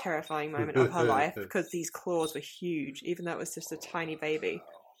but most terrifying moment of her life, because these claws were huge, even though it was just a tiny baby.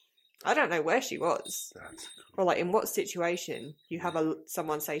 I don't know where she was. That's Or in what situation you have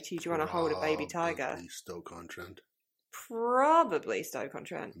someone say to you, "Do you want to hold a baby tiger?" Probably Stoke-on-Trent. Probably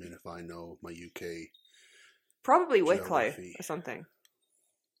Stoke-on-Trent. I mean, if I know my UK. Probably Wicklow Geography. or something.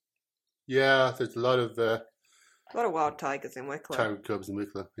 Yeah, there's a lot of A lot of wild tigers in Wicklow. tiger cubs in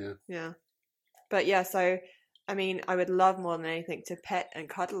Wicklow, yeah. Yeah. But yeah, so, I mean, I would love more than anything to pet and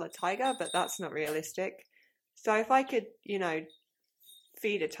cuddle a tiger, but that's not realistic. So if I could,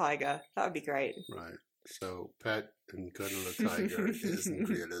 feed a tiger, that would be great. Right. So, pet and cuddle a tiger isn't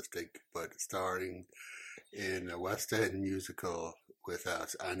realistic, but starring in a West End musical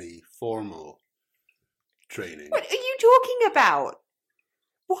without any formal training. What are you talking about?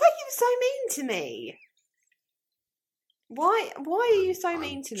 Why are you so mean to me? Why are you so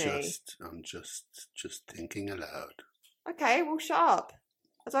mean to me? I'm just thinking aloud. Okay, well, shut up.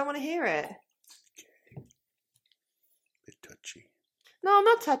 I don't want to hear it. Bit touchy. No, I'm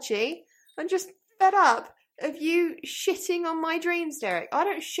not touchy. I'm just fed up of you shitting on my dreams, Derek. I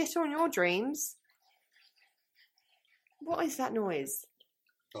don't shit on your dreams. What is that noise?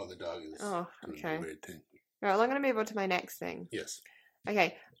 Oh, the dog is Oh, doing okay. a weird thing. Right, well, I'm going to move on to my next thing. Yes.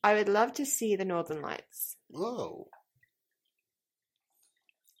 Okay, I would love to see the Northern Lights. Oh.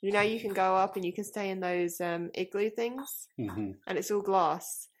 You can go up and you can stay in those igloo things, Mm-hmm. and it's all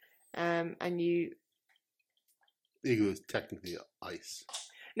glass. Igloo is technically ice.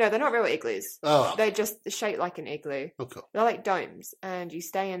 No, they're not real igloos. Oh. They're just shaped like an igloo. Okay. They're like domes, and you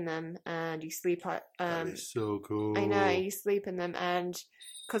stay in them, and you sleep. That is so cool. I know, you sleep in them, and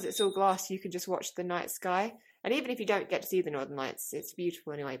because it's all glass, you can just watch the night sky. And even if you don't get to see the Northern Lights, it's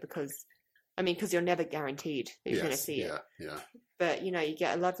beautiful anyway, because you're never guaranteed that you're going to see it. Yeah. But, you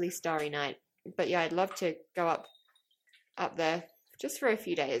get a lovely starry night. But yeah, I'd love to go up there just for a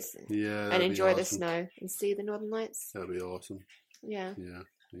few days Yeah. and enjoy the awesome. snow and see the Northern Lights. That'd be awesome. Yeah. Yeah,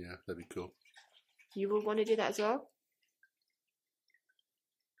 that'd be cool. You will want to do that as well?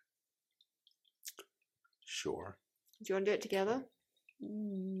 Sure. Do you want to do it together?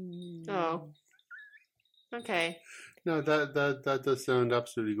 Oh. Okay. No, that does sound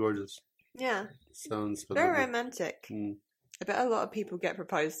absolutely gorgeous. Yeah. Sounds Very lovely. romantic. Mm, I bet a lot of people get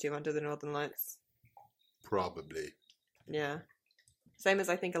proposed to under the Northern Lights. probably. Yeah. Same as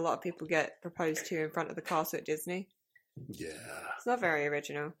I think a lot of people get proposed to in front of the castle at Disney. Yeah. It's not very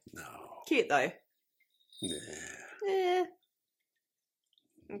original. No. Cute though. Yeah.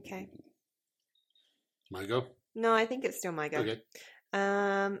 Okay. My go? No, I think it's still my go. Okay.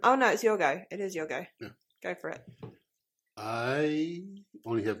 Oh no, it's your go. It is your go. Yeah. Go for it. I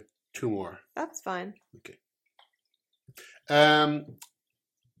only have 2 more. That's fine. Okay. I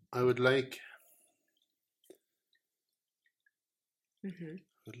would like Mm-hmm.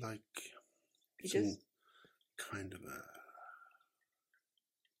 You some just kind of a,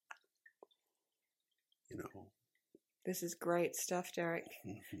 This is great stuff, Derek.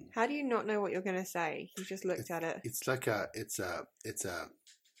 mhm. How do you not know what you're going to say? You just looked at it. It's like I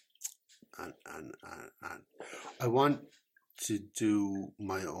want to do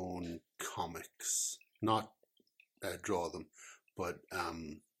my own comics, not draw them, but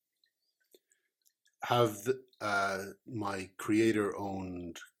have my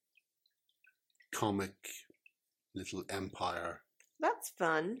creator-owned comic little empire That's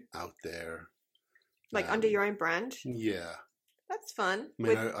fun. out there. Like under your own brand. Yeah. That's fun. I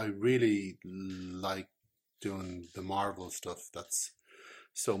mean, I really like doing the Marvel stuff. That's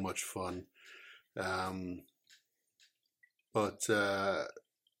so much fun. But so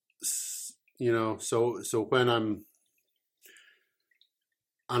when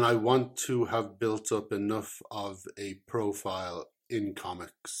I want to have built up enough of a profile in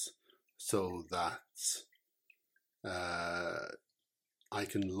comics so that I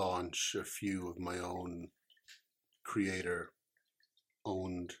can launch a few of my own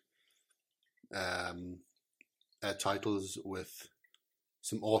creator-owned titles with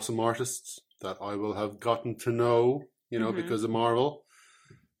some awesome artists that I will have gotten to know you know, Mhm. because of Marvel.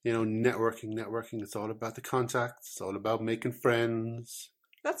 You know, networking. It's all about the contacts. It's all about making friends.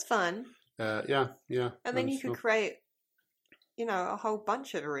 That's fun. Yeah. And then you so- could create, a whole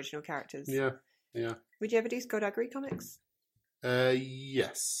bunch of original characters. Yeah. Would you ever do Skullduggery comics?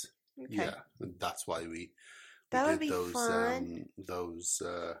 Yes. Okay. Yeah. That's why we That would did be those fun.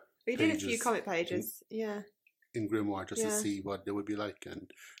 We did a few pages comic pages. Yeah. in Grimoire just to Yeah. see what it would be like, and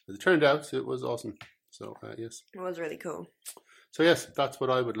as it turned out, it was awesome. So yes. It was really cool. So yes, that's what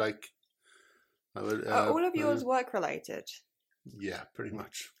I would like. I would. Are all of yours work related? Yeah, pretty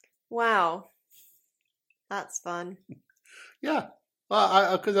much. Wow. That's fun. Yeah.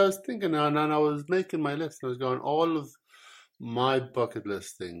 Well, because I was thinking, and I was making my list, and I was going, all of my bucket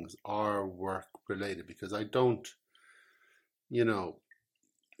list things are work related because I don't,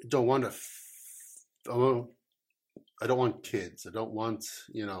 don't want to. I don't want kids. I don't want,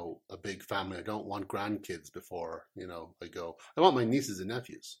 a big family. I don't want grandkids before, I go. I want my nieces and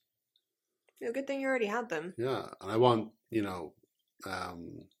nephews. Good thing you already had them. Yeah. And I want,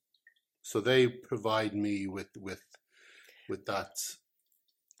 so they provide me with that.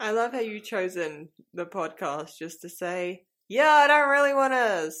 I love how you've chosen the podcast just to say, yeah, I don't really want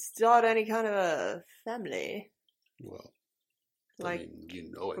to start any kind of a family. Well, Like, I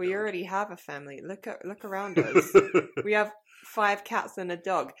we don't. already have a family. Look around us. We have 5 cats and a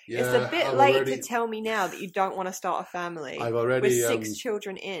dog. It's a Yeah, bit I've late already- to tell me now that you don't want to start a family. I've with already 6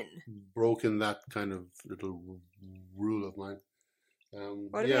 children in. broken that kind of little rule of mine.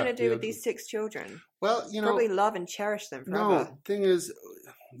 What are we going to do with these 6 children? Well, Probably love and cherish them forever. no. Thing is,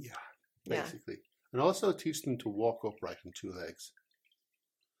 yeah, Yeah. basically, and also teach them to walk upright on 2 legs.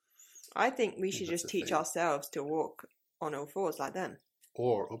 I think we should That's just the teach thing. ourselves to walk on all 4s like them.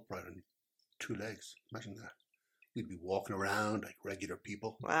 Or upright on 2 legs. Imagine that. We'd be walking around like regular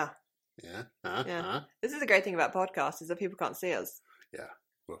people. Wow. Yeah. Yeah. This is the great thing about podcasts is that people can't see us.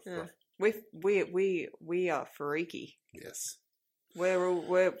 Woof, Yeah. woof. We are freaky. Yes.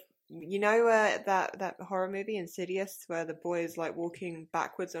 We're that horror movie Insidious where the boy is like walking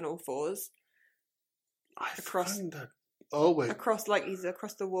backwards on all 4s I Across- find that. Oh wait. across like he's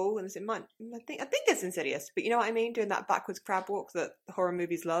across the wall and I think it's Insidious, but you know what I mean, doing that backwards crab walk that the horror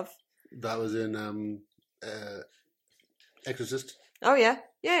movies love. That was in Exorcist. Oh yeah.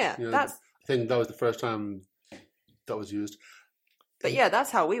 Yeah. That's I think that was the first time that was used. but yeah,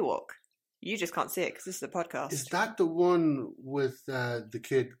 that's how we walk. You just can't see it because this is a podcast. Is that the one with the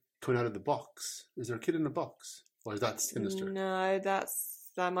kid coming out of the box? Is there a kid in the box? Or is that Sinister? No, that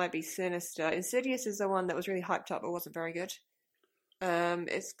might be Sinister. Insidious is the one that was really hyped up but wasn't very good.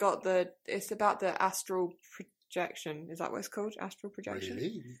 It's about the astral projection. Is that what it's called? Astral projection?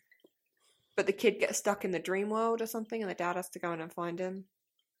 Really? But the kid gets stuck in the dream world or something and the dad has to go in and find him.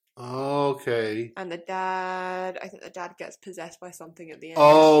 Okay. And I think the dad gets possessed by something at the end.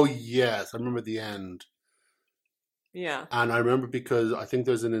 Oh, yes. I remember the end. Yeah. And I remember because I think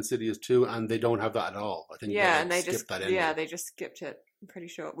there's an Insidious 2 and they don't have that at all. I think Yeah, they and they skipped just that ending. they just skipped it. I'm pretty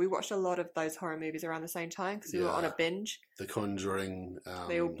sure. We watched a lot of those horror movies around the same time because we were on a Yeah. binge. The Conjuring.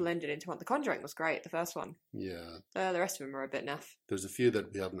 They all blended into one. The Conjuring was great, the first one. Yeah. The rest of them were a bit naff. There's a few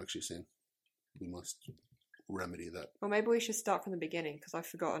that we haven't actually seen. We must remedy that. Well, maybe we should start from the beginning because I've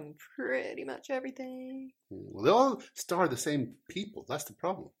forgotten pretty much everything. Well, they all star the same people. That's the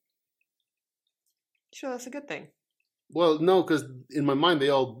problem. Sure, that's a good thing. Well, no, because in my mind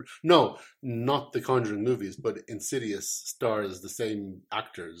no, not the Conjuring movies, but Insidious stars the same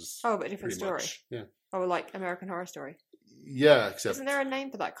actors. Oh, but a different pretty story. much. Yeah, Oh, like American Horror Story. yeah, except Isn't there a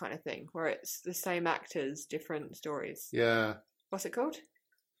name for that kind of thing where it's the same actors, different stories? yeah, What's it called?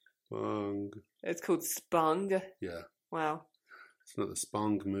 Spong. It's called Spung. Yeah, Wow. it's not the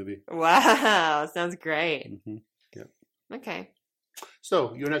Spong movie. Wow, sounds great. Hmm. Okay.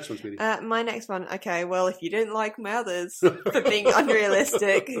 So your next one, sweetie. My next one. Okay, well, if you didn't like my others for being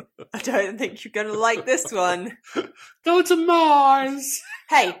unrealistic, I don't think you're going to like this one. Go to Mars.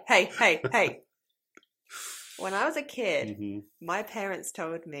 Hey. When I was a kid, Hmm. my parents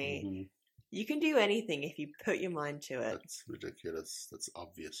told me, you can do anything if you put your mind to it. That's ridiculous. That's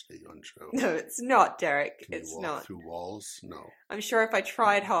obviously untrue. No, it's not, Derek. Can you It's walk not. through walls? No. I'm sure if I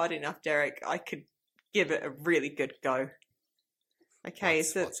tried hard enough, Derek, I could give it a really good go. Okay,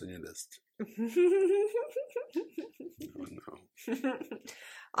 What's on your list? Oh, no.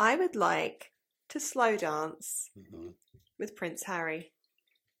 I would like to slow dance Hmm. with Prince Harry.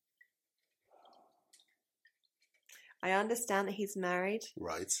 I understand that he's married,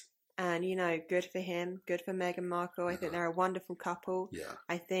 Right. and good for him, good for Meghan Markle. I think they're a wonderful couple. Yeah.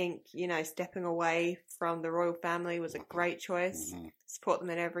 I think, stepping away from the royal family was a great choice. Hmm. Support them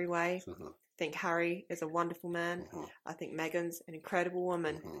in every way. Uh-huh. think Harry is a wonderful man. I think Meghan's an incredible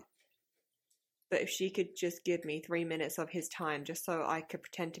woman. But if she could just give me 3 minutes of his time just so I could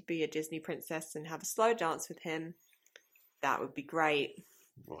pretend to be a Disney princess and have a slow dance with him, that would be great.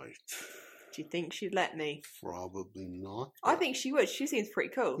 Right. Do you think she'd let me? Probably not. I think she would. She seems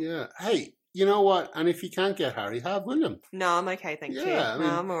pretty cool. Yeah. Hey, you know what? And if you can't get Harry, have William. No, I'm okay, thank you. I mean,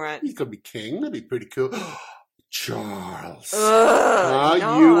 No, I'm all right. He could be king. That'd be pretty cool. Charles.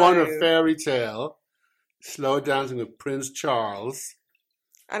 No. You want a fairy tale? Slow dancing with Prince Charles.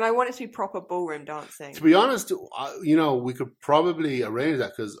 And I want it to be proper ballroom dancing. To be honest, we could probably arrange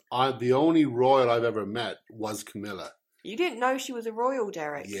that because the only royal I've ever met was Camilla. You didn't know she was a royal,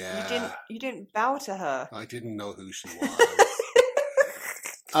 Derek. Yeah. You didn't bow to her. I didn't know who she was.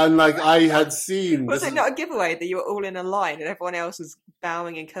 And I had seen... Was it not a giveaway that you were all in a line and everyone else was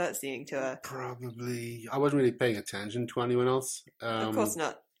bowing and curtsying to her? Probably. I wasn't really paying attention to anyone else. Of course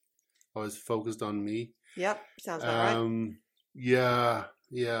not. I was focused on me. Yep, sounds about right.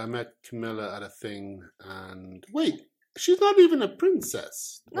 Yeah, I met Camilla at a thing, and wait, she's not even a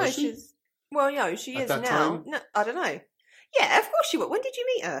princess. No, she's... Well, no, she is now. Time? No, I don't know. Yeah, of course she was. When did you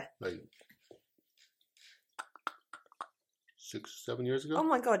meet her? Like 6-7 years ago. Oh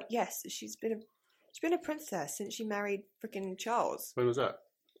my god, yes, she's been a princess since she married freaking Charles. When was that?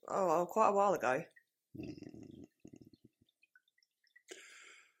 Oh, quite a while ago.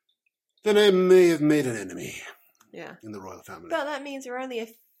 Then I may have made an enemy. Yeah. In the royal family. But that means we're only a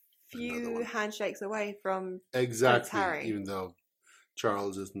few handshakes away from exactly. Prince Harry. Even though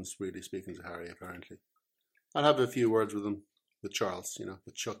Charles isn't really speaking to Harry, apparently. I'll have a few words with him, with Charles,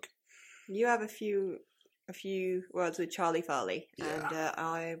 with Chuck. You have a few words with Charlie Farley, yeah. And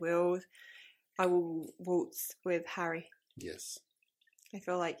I will waltz with Harry. Yes. I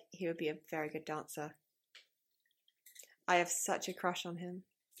feel like he would be a very good dancer. I have such a crush on him.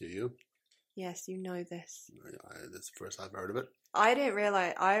 Do you? Yes, you know this. This is the first I've heard of it. I didn't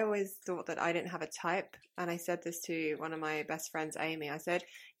realize. I always thought that I didn't have a type, and I said this to one of my best friends, Amy. I said,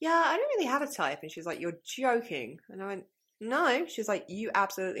 "Yeah, I don't really have a type," and she was like, "You're joking," and I went, "No." She was like, "You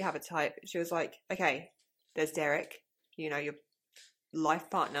absolutely have a type." She was like, "Okay, there's Derek, your life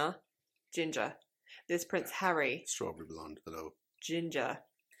partner, ginger. There's Prince Harry, strawberry blonde, hello, ginger.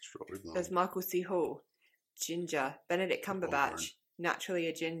 Strawberry blonde. There's Michael C. Hall, ginger. Benedict Cumberbatch." Naturally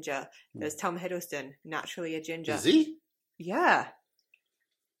a ginger. There's Tom Hiddleston, naturally a ginger. Is he? Yeah.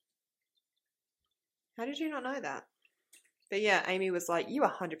 How did you not know that? But yeah, Amy was like, you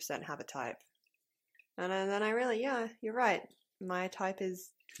 100% have a type. And then I really, yeah, you're right. My type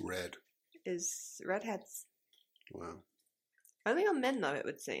is... Red. Is redheads. Wow. Only on men, though, it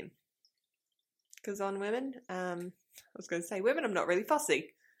would seem. Because on women, I was going to say women, I'm not really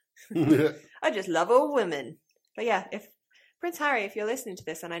fussy. I just love all women. But yeah, if Prince Harry, if you're listening to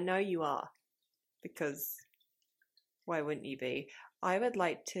this, and I know you are, because why wouldn't you be? I would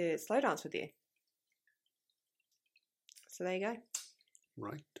like to slow dance with you. So there you go.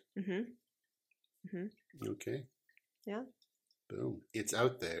 Right. Okay. Yeah. Boom. It's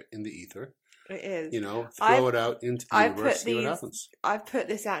out there in the ether. It is. Throw it out into the universe, see what happens. I've put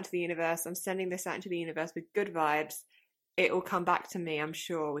this out into the universe. I'm sending this out into the universe with good vibes. It will come back to me, I'm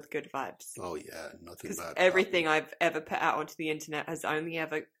sure, with good vibes. Oh, yeah. Nothing bad. Everything I've ever put out onto the internet has only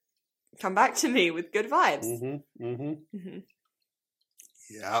ever come back to me with good vibes.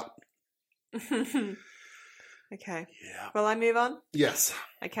 Yeah. Okay. Yeah. Will I move on? Yes.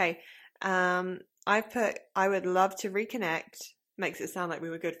 Okay. I would love to reconnect. Makes it sound like we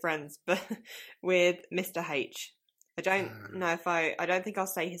were good friends, but with Mr. H. I don't know if I don't think I'll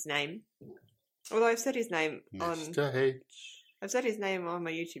say his name. Although I've said his name Mr. H. I've said his name on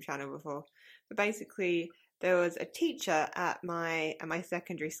my YouTube channel before. But basically, there was a teacher at my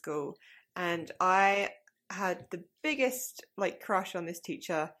secondary school, and I had the biggest crush on this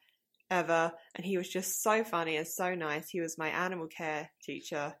teacher ever, and he was just so funny and so nice. He was my animal care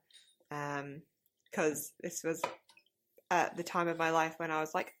teacher, because this was at the time of my life when I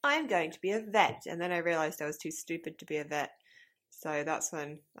was like, I'm going to be a vet, and then I realized I was too stupid to be a vet. So that's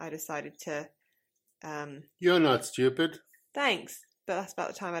when I decided to. You're not stupid. Thanks, but that's about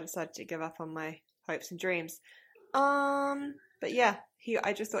the time I decided to give up on my hopes and dreams. But yeah,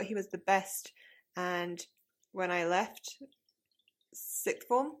 I just thought he was the best. And when I left sixth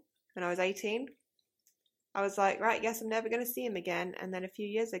form, when I was 18, I was like, right, guess I'm never going to see him again. And then a few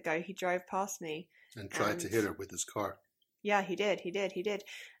years ago, he drove past me and tried to hit her with his car. Yeah, he did.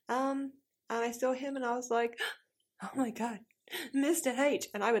 And I saw him, and I was like, oh my god, Mr. H.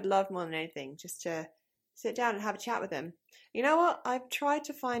 And I would love more than anything just to sit down and have a chat with him. You know what? I've tried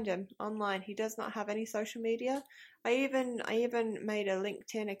to find him online. He does not have any social media. I even made a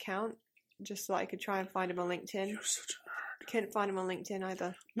LinkedIn account just so I could try and find him on LinkedIn. You're such a nerd. Couldn't find him on LinkedIn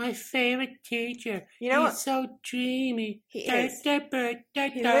either. My favorite teacher. You know He's what? so dreamy. He is.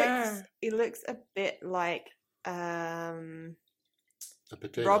 He looks a bit like A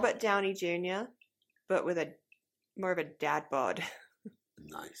potato. Robert Downey Jr., but with more of a dad bod.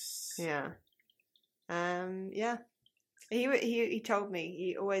 Nice. Yeah. Yeah. He told me.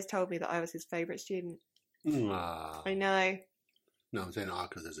 He always told me that I was his favorite student. Ah. I know. No, I'm saying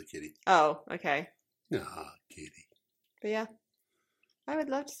because there's a kitty. Oh, okay. Ah, kitty. But yeah, I would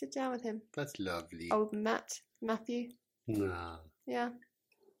love to sit down with him. That's lovely. Old Matthew. Ah. Yeah.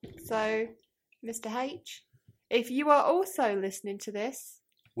 So, Mr. H, if you are also listening to this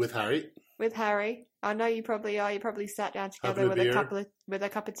With Harry. with Harry, I know you probably are. You probably sat down together Having a with a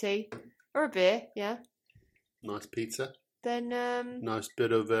cup of tea or a beer. Yeah. Nice pizza. Then Nice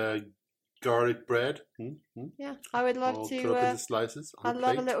bit of garlic bread. yeah, I would love All to. cut up into slices. On I'd a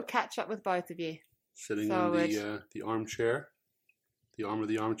love a plate. little catch up with both of you. Sitting So I in would. the armchair. The arm of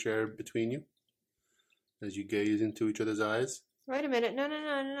the armchair between you. As you gaze into each other's eyes. Wait a minute. No.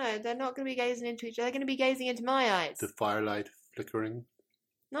 They're not going to be gazing into each other. They're going to be gazing into my eyes. The firelight flickering.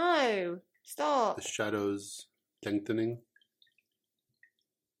 No. Stop. The shadows lengthening.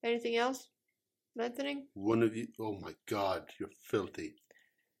 Anything else? Lengthening? One of you. Oh my God, you're filthy.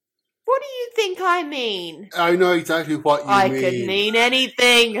 What do you think I mean? I know exactly what you I mean. could mean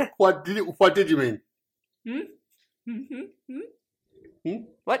anything. What did you mean?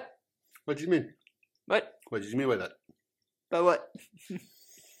 What? What did you mean? What? What did you mean by that? But what?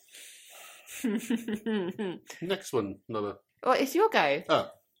 Next one, Nova. Well, it's your go.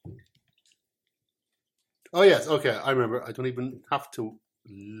 Oh yes, okay, I remember. I don't even have to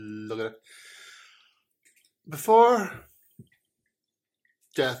look at it. Before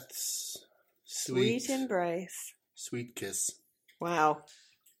death's Sweet embrace. sweet kiss, Wow.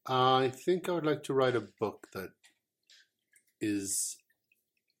 I think I would like to write a book that is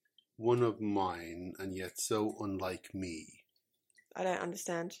one of mine and yet so unlike me. I don't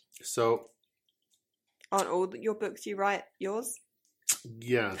understand. So, Aren't all your books you write yours?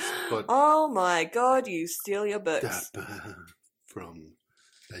 yes, but Oh my god, you steal your books. from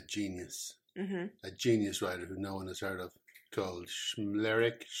a genius Mm-hmm. writer who no one has heard of, called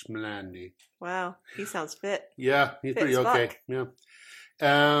Schmlerik Schmlandi. Wow, he sounds fit. Yeah, he's Fit pretty as okay. fuck.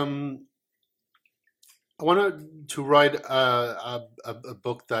 Yeah. I wanted to write a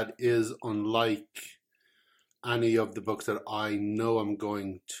book that is unlike any of the books that I know I'm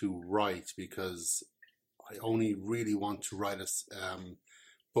going to write, because I only really want to write a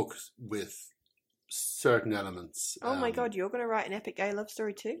book with certain elements. Oh my god, you're going to write an epic gay love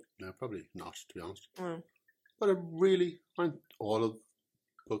story too? No, probably not, to be honest. Oh. But aren't all of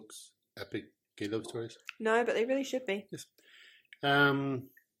books epic gay love stories? No, but they really should be.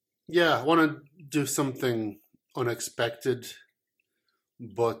 Yeah, I want to do something unexpected,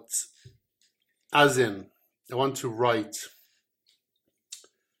 but as in, I want to write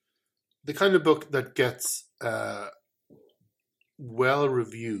the kind of book that gets well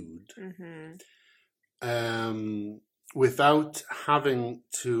reviewed, Mm-hmm. without having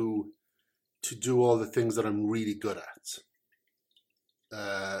to do all the things that I'm really good at.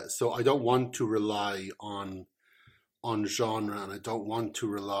 So I don't want to rely on genre, and I don't want to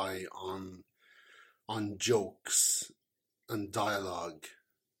rely on jokes and dialogue.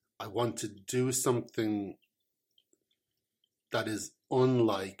 I want to do something that is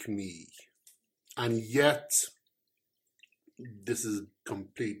unlike me, and yet this is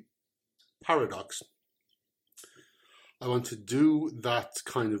complete paradox. I want to do that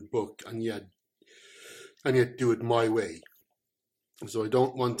kind of book and yet do it my way. So I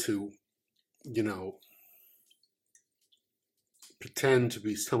don't want to, pretend to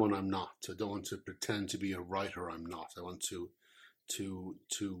be someone I'm not. I don't want to pretend to be a writer I'm not. I want to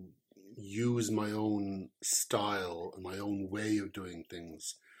use my own style and my own way of doing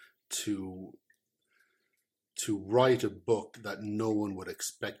things to write a book that no one would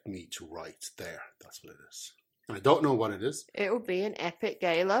expect me to write. That's what it is. And I don't know what it is. It will be an epic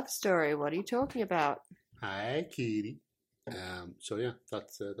gay love story. What are you talking about? Hi, Kitty. So yeah,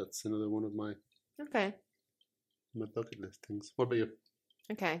 that's another one of my Okay. bucket list things. What about you?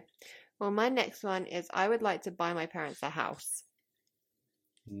 Okay. Well, my next one is I would like to buy my parents a house.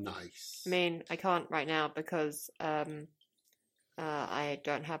 Nice. I mean, I can't right now because I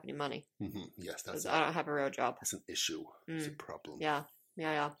don't have any money. Yes, Because I don't have a real job. that's an issue. It's a problem. Yeah.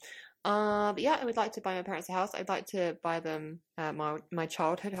 But yeah, I would like to buy my parents a house. I'd like to buy them my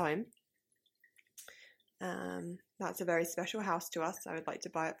childhood home. That's a very special house to us. I would like to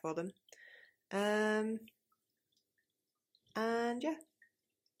buy it for them. And yeah.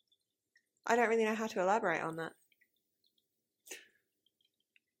 I don't really know how to elaborate on that.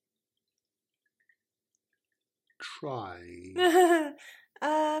 Try. I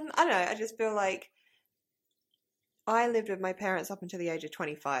don't know. I just feel like I lived with my parents up until the age of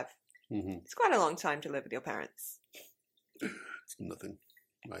 25. Mm-hmm. It's quite a long time to live with your parents. It's nothing.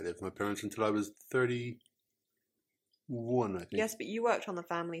 I lived with my parents until I was 31, I think. Yes, but you worked on the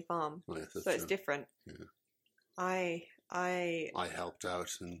family farm, Oh, yes, that's so it's true. different. Yeah. I helped out,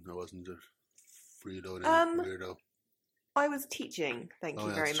 and I wasn't a freeloading weirdo. I was teaching. Thank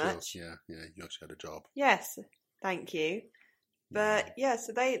you very that's true. much. Yeah, you actually had a job. Yes, thank you. But yeah,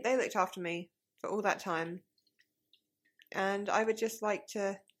 so they looked after me for all that time, and I would just like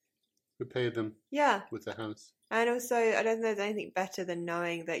to Repay them with the house. And also, I don't think there's anything better than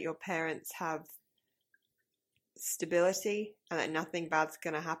knowing that your parents have stability and that nothing bad's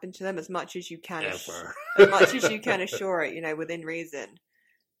going to happen to them as much as you can. Ever. As much as you can assure it, within reason.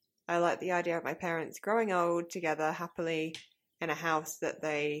 I like the idea of my parents growing old together happily in a house that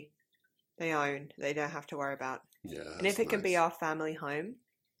they own, they don't have to worry about. Yeah. And if it can be our family home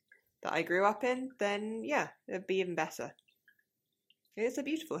that I grew up in, then yeah, it'd be even better. It's a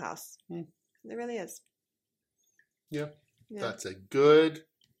beautiful house. It really is. Yeah. That's a good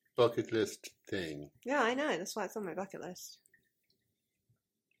bucket list thing. Yeah, I know. That's why it's on my bucket list.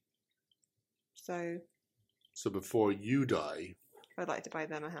 So before you die, I'd like to buy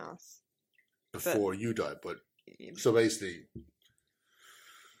them a house. but so basically,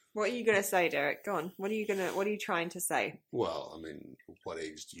 what are you gonna say, Derek? Go on. What are you trying to say? well, I mean, what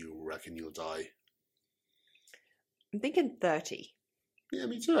age do you reckon you'll die? I'm thinking 30. Yeah,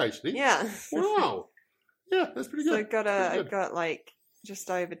 me too, actually. Yeah. Wow. Yeah, that's pretty good. So I've got like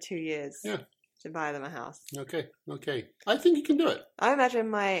just over 2 years to buy them a house. Okay. I think you can do it. I imagine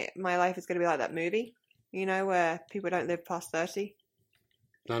my life is going to be like that movie, where people don't live past 30.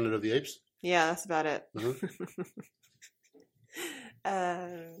 Planet of the Apes. Yeah, that's about it.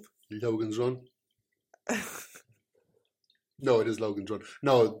 Logan's Run. No, it is Logan's Run.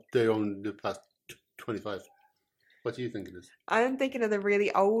 No, they only live past 25. What do you think it is? I'm thinking of the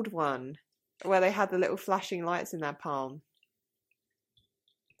really old one where they had the little flashing lights in their palm.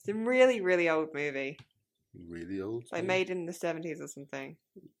 It's a really, really old movie. Really old? Like made in the 70s or something.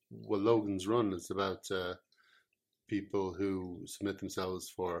 Well, Logan's Run is about people who submit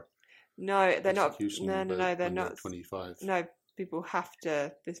themselves for No, they're not. execution No, they're when not. 25. No, people have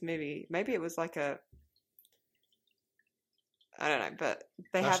to. This movie, maybe it was like a. I don't know, but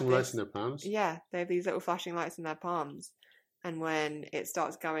they Flashing have lights this. in their palms? Yeah, they have these little flashing lights in their palms, and when it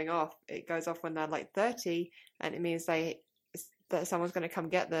starts going off, it goes off when they're like 30, and it means that someone's going to come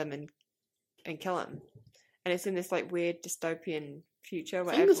get them and kill them, and it's in this like weird dystopian future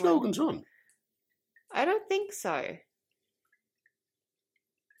where I think it's Logan's Run. I don't think so.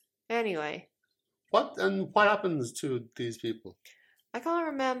 Anyway, What happens to these people? I can't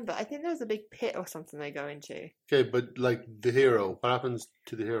remember. I think there's a big pit or something they go into. Okay, but like the hero, what happens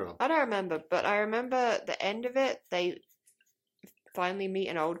to the hero? I don't remember, but I remember the end of it. They finally meet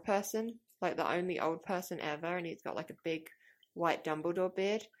an old person, like the only old person ever, and he's got like a big white Dumbledore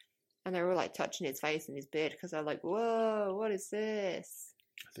beard, and they're all like touching his face and his beard because they're like, "Whoa, what is this?"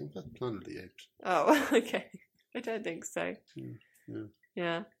 I think that's Planet of the Apes. Oh, okay. I don't think so. Yeah.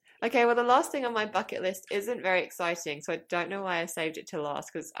 Yeah. Okay, well, the last thing on my bucket list isn't very exciting, so I don't know why I saved it to last,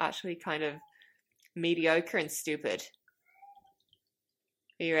 because it's actually kind of mediocre and stupid.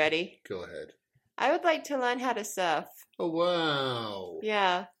 Are you ready? Go ahead. I would like to learn how to surf. Oh, wow.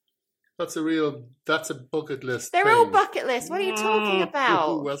 Yeah. That's a bucket list They're thing. all bucket lists. What are you talking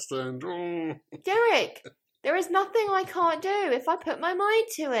about? West End. Oh. Derek, there is nothing I can't do if I put my mind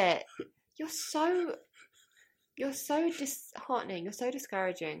to it. You're so disheartening. You're so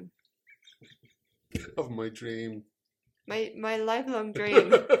discouraging. Of my dream. My lifelong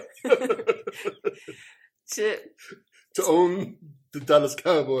dream to To own the Dallas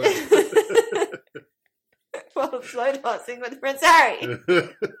Cowboys. while slow dancing with Prince Harry.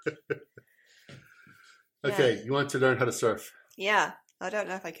 Okay, you want to learn how to surf? Yeah, I don't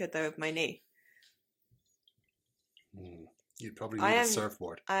know if I could though with my knee. You'd probably need a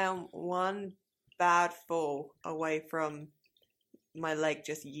surfboard. I am one bad fall away from my leg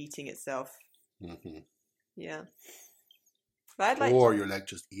just yeeting itself. Mm-hmm. Yeah. But I'd like Or your leg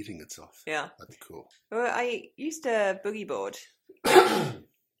just eating itself. Yeah. That'd be cool. Well, I used to boogie board,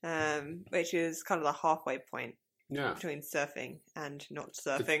 which is kind of the halfway point Yeah. between surfing and not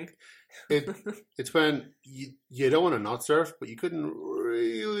surfing. It's when you don't want to not surf, but you couldn't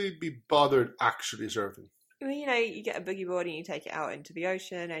really be bothered actually surfing. Well, you get a boogie board and you take it out into the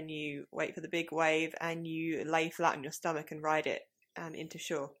ocean and you wait for the big wave and you lay flat on your stomach and ride it into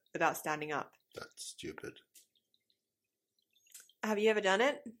shore without standing up. That's stupid. Have you ever done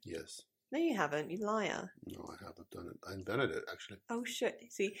it? Yes. No, you haven't. You liar. No, I haven't done it. I invented it, actually. Oh, shit.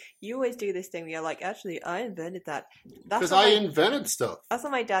 See, you always do this thing where you're like, actually, I invented that. Because I invented stuff. That's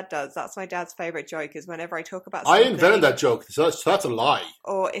what my dad does. That's my dad's favourite joke is whenever I talk about I something. invented that joke, so that's a lie.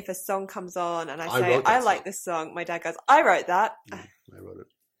 Or if a song comes on and I I say, wrote that I like song. this song, my dad goes, I wrote that. I wrote it.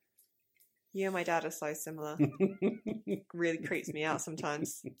 You and my dad are so similar. Really creeps me out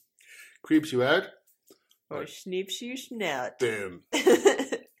sometimes. Creeps you out? Or sneeps you snout. Boom.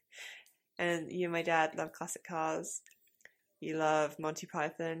 And you and my dad love classic cars. You love Monty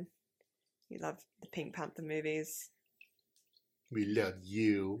Python. You love the Pink Panther movies. We love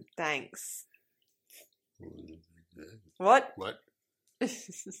you. Thanks. What? What? I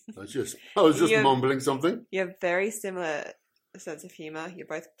was just You- mumbling something. You have very similar sense of humour. You're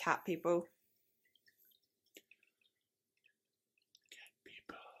both cat people.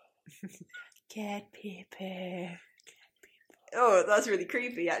 Cat people. Oh, that's really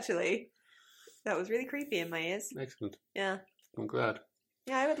creepy, actually. That was really creepy in my ears. Excellent. Yeah. I'm glad.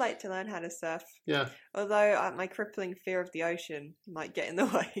 Yeah, I would like to learn how to surf. Yeah. Although my crippling fear of the ocean might get in the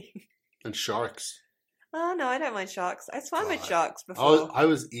way. And sharks. Oh, no, I don't mind sharks. I swam with God. sharks before. I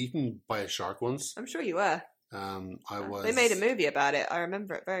was eaten by a shark once. I'm sure you were. I was. They made a movie about it. I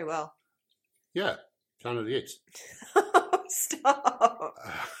remember it very well. Yeah. Planet of the Apes. Stop.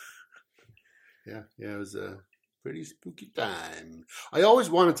 Yeah, it was a pretty spooky time. I always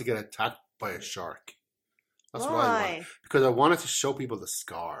wanted to get attacked by a shark. That's what I wanted. Why? Because I wanted to show people the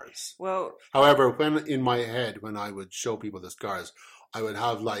scars. Well, However, when in my head, when I would show people the scars, I would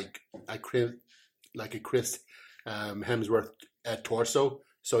have like a Chris Hemsworth torso.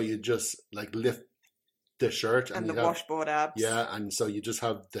 So you just like lift the shirt and you'd the have, washboard abs. yeah, and so you just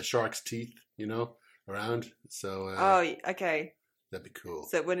have the shark's teeth, around. So Oh, okay. that'd be cool.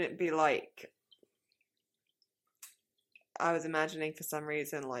 So wouldn't it be like... I was imagining for some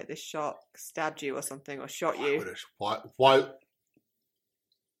reason like this shark stabbed you or something or shot Why you. would it? Why?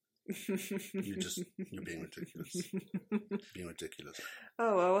 You're being ridiculous. Being ridiculous.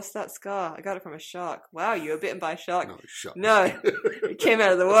 Oh, well, what's that scar? I got it from a shark. Wow, you were bitten by a shark. No, shut No, me. it came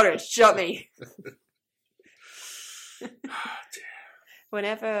out of the water and shot me.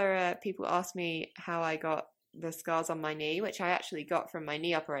 Whenever people ask me how I got the scars on my knee, which I actually got from my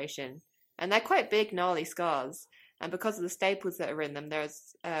knee operation, and they're quite big, gnarly scars, and because of the staples that are in them,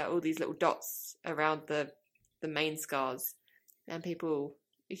 there's all these little dots around the main scars, and people,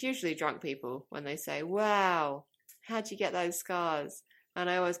 it's usually drunk people, when they say, wow, how'd you get those scars? And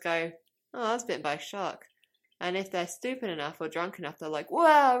I always go, oh, I was bitten by a shark. And if they're stupid enough or drunk enough, they're like,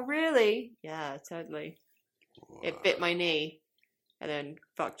 wow, really? Yeah, totally. It bit my knee and then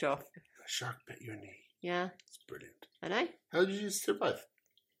fucked off. A shark bit your knee. Yeah, It's brilliant. I know. How did you survive?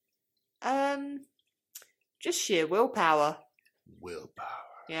 Just sheer willpower. Willpower.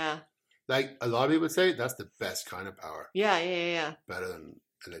 Yeah. Like a lot of people say, that's the best kind of power. Yeah. Better than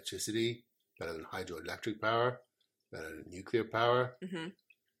electricity, better than hydroelectric power, better than nuclear power. Mm-hmm. better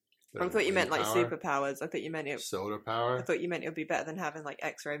I than thought you meant wind like power, superpowers. I thought you meant it. solar I power. thought you meant it would be better than having like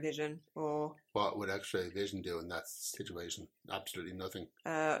X-ray vision or What would X-ray vision do in that situation? Absolutely nothing.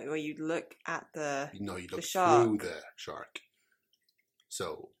 where you'd look at the You look shark. through the shark.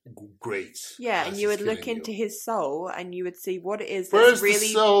 So great. yeah, and as you it's would look killing into you. his soul and you would see what it is that's Where's really. the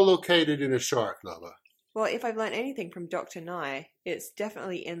soul located in a shark, Lava? Well, if I've learned anything from Dr. Nye, it's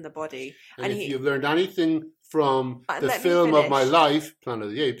definitely in the body. And if he- you've learned anything from the let me film of my finish. life, Planet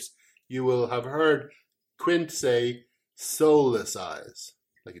of the Apes, you will have heard Quint say soulless eyes,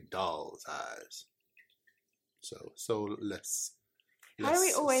 like a doll's eyes. So soulless. How do we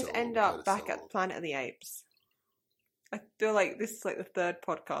Less always soul, end not up a back soul. at Planet of the Apes? I feel like this is like the third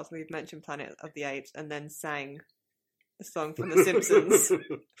podcast we've mentioned Planet of the Apes and then sang a song from The Simpsons.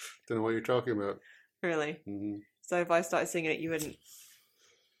 Don't know what you're talking about. Really? hmm So if I started singing it, you wouldn't.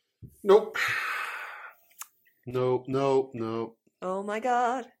 Nope. Nope. Oh my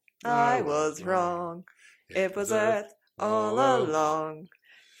God, I I was was wrong. wrong. It was Earth all along.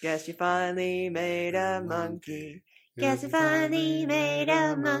 Guess you finally made a monkey. Guess you finally made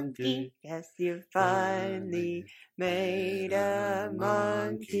a monkey. Guess you finally made a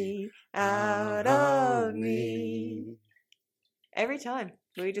monkey out of me. Every time.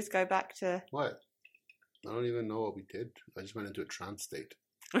 We just go back to. What? I don't even know what we did. I just went into a trance state.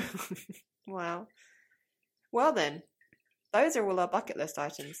 Wow. Well then, those are all our bucket list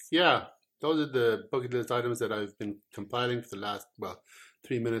items. Yeah, those are the bucket list items that I've been compiling for the last,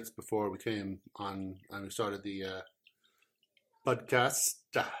 3 minutes before we came on and we started the podcast.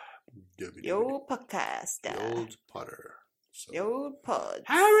 Your podcast. The old Potter. So The old pods.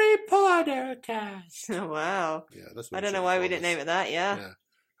 Harry Potter cast. Oh, wow. yeah, that's what I we don't know should why call we didn't this. name it that, yeah. Yeah,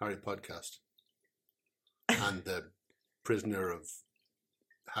 Harry Podcast. And the prisoner of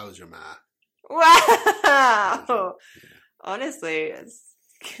How's Your Ma? Wow! Yeah. Honestly,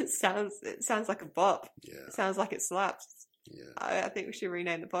 it sounds like a bop. Yeah, It sounds like it slaps. yeah. I think we should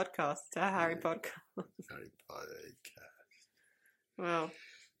rename the podcast to Harry Podcast. Harry Podcast. Well,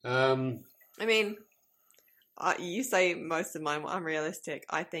 Um, I mean, you say most of mine were unrealistic.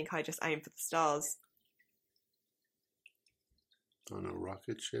 I think I just aim for the stars. on a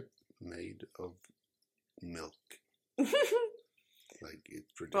rocket ship made of milk. Like,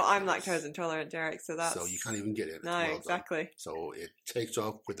 it's ridiculous. Well, I'm lactose intolerant, Derek, so that's... So you can't even get in. No, Well done. exactly. So it takes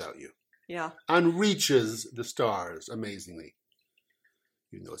off without you. Yeah. And reaches the stars, amazingly.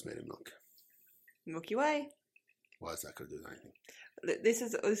 Even though it's made of milk. Milky Way. Why is that going to do anything?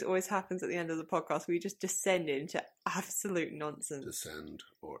 This always happens at the end of the podcast. We just descend into absolute nonsense. Descend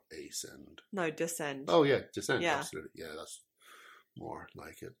or ascend. No, descend. Oh, yeah, descend. Yeah. Absolutely. Yeah, that's more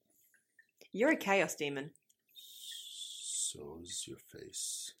like it. You're a chaos demon. So's your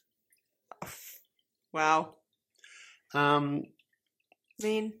face. Wow. I I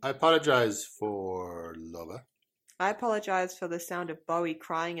mean, apologize for Lover. I apologise for the sound of Bowie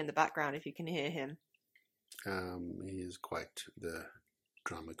crying in the background if you can hear him. He is quite the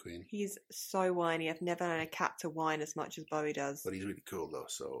drama queen. He's so whiny. I've never known a cat to whine as much as Bowie does. But he's really cool, though,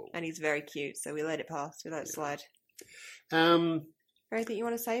 so... And he's very cute, so we let it pass. We let it Yeah. slide. Anything you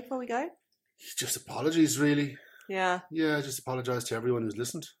want to say before we go? Just apologies, really. Yeah, Yeah, just apologise to everyone who's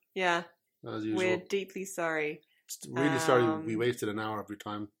listened, yeah. as usual. We're deeply sorry. Just really sorry we wasted an hour of your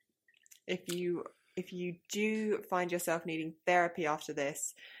time. If you do find yourself needing therapy after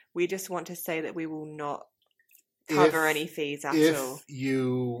this, we just want to say that we will not cover any fees at all. If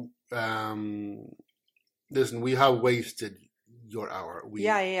you... listen, we have wasted your hour. We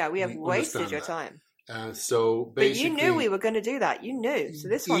have we wasted understand your that. time. So But basically... you knew we were going to do that. You knew. So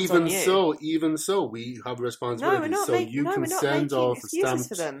this one's on you. Even so, we have a responsibility. No, we're not so you can we're not send making off a excuses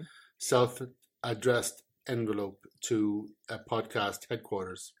for stamped, them. self-addressed envelope to a podcast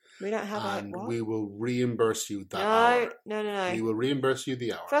headquarters, We don't have and what? we will reimburse you that hour. No. We will reimburse you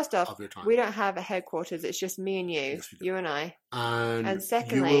the hour. First off, of your time. we don't have a headquarters. It's just me and you. Yes, we do. You and I. And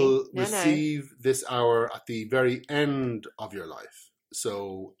secondly, you will no. receive this hour at the very end of your life.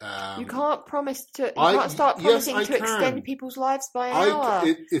 So You can't promise to. You I- can't start yes, promising I to can. extend people's lives by an hour.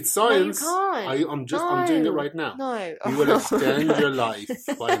 It's science. No, you can't. I'm doing it right now. No. We will extend your life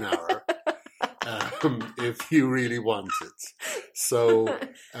by an hour if you really want it. So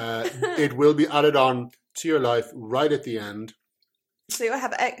it will be added on to your life right at the end, So you'll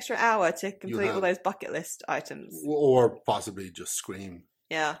have an extra hour to complete all have- those bucket list items. or possibly just scream.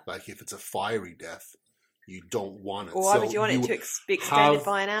 Yeah. Like if it's a fiery death, you don't want it. Or why So would you want it to be extended have-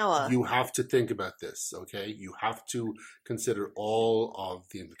 by an hour? You have to think about this, okay? You have to consider all of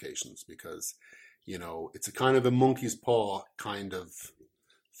the implications because, it's a kind of a monkey's paw kind of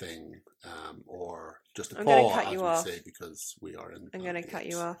thing, or just a I'm gonna paw, cut as you we off. say, because we are in. I'm going to cut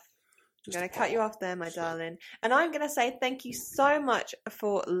you off. I'm Just going a to cut paw. you off there, my So- darling. And I'm going to say thank you so much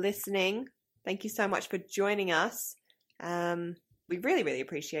for listening. Thank you so much for joining us. We really, really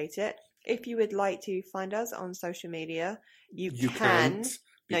appreciate it. If you would like to find us on social media, you can. can't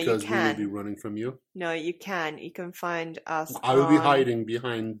No, you because we will can. be running from you. No, you can. You can find us I will be on- hiding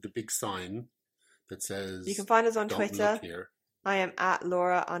behind the big sign that says. You can find us on "Don't Twitter. look here." I am at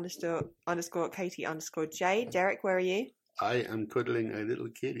Laura _ Katie _ J. Derek, where are you? I am cuddling a little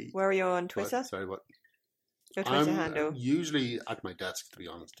kitty. Where are you on What? Twitter? Sorry, what? Your Twitter I'm handle. usually at my desk, to be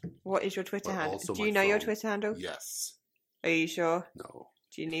honest. What is your Twitter but handle? also Do you my know your phone. Twitter handle? Yes. Are you sure? No.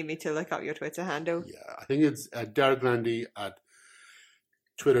 Do you need me to look up your Twitter handle? Yeah, I think it's Derek Landy at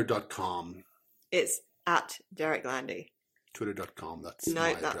twitter.com. It's at Derek Landy. Twitter.com, that's No,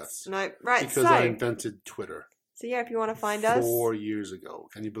 my address. that's no right. Because I So, invented Twitter yeah, if you want to find us, 4 years ago.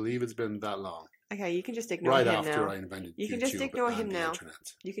 Can you believe it's been that long? okay, you can just ignore Right him after now. I invented You can YouTube just ignore and him the now.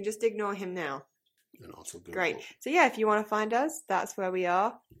 internet, You can just ignore him now. and also Google. Great. So yeah, if you want to find us, that's where we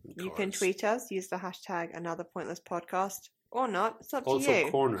are. of You can course. tweet us. Use the hashtag Another Pointless Podcast or not. It's up to Also,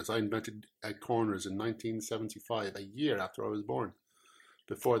 you. Corners. I invented Corners in 1975, a year after I was born.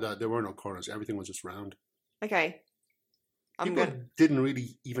 Before that, there were no corners. Everything was just round. Okay. I'm People going. didn't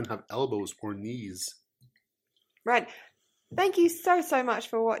really even have elbows or knees. Right. Thank you so much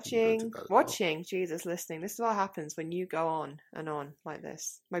for watching. Invented that as well. Watching, Jesus, listening. This is what happens when you go on and on like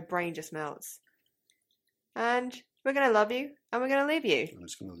this. My brain just melts. And we're going to love you and we're going to leave you. I'm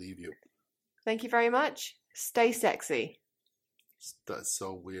just going to leave you. Thank you very much. Stay sexy. That's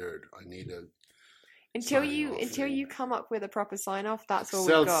so weird. I need a Until Signing you off, until Ian. you come up with a proper sign off, that's all we've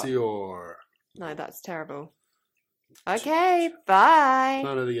got. Excelsior. No, that's terrible. Okay, bye.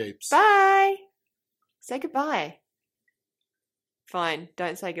 Planet of the Apes. Bye. Say goodbye. Fine,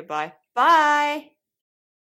 don't say goodbye. Bye.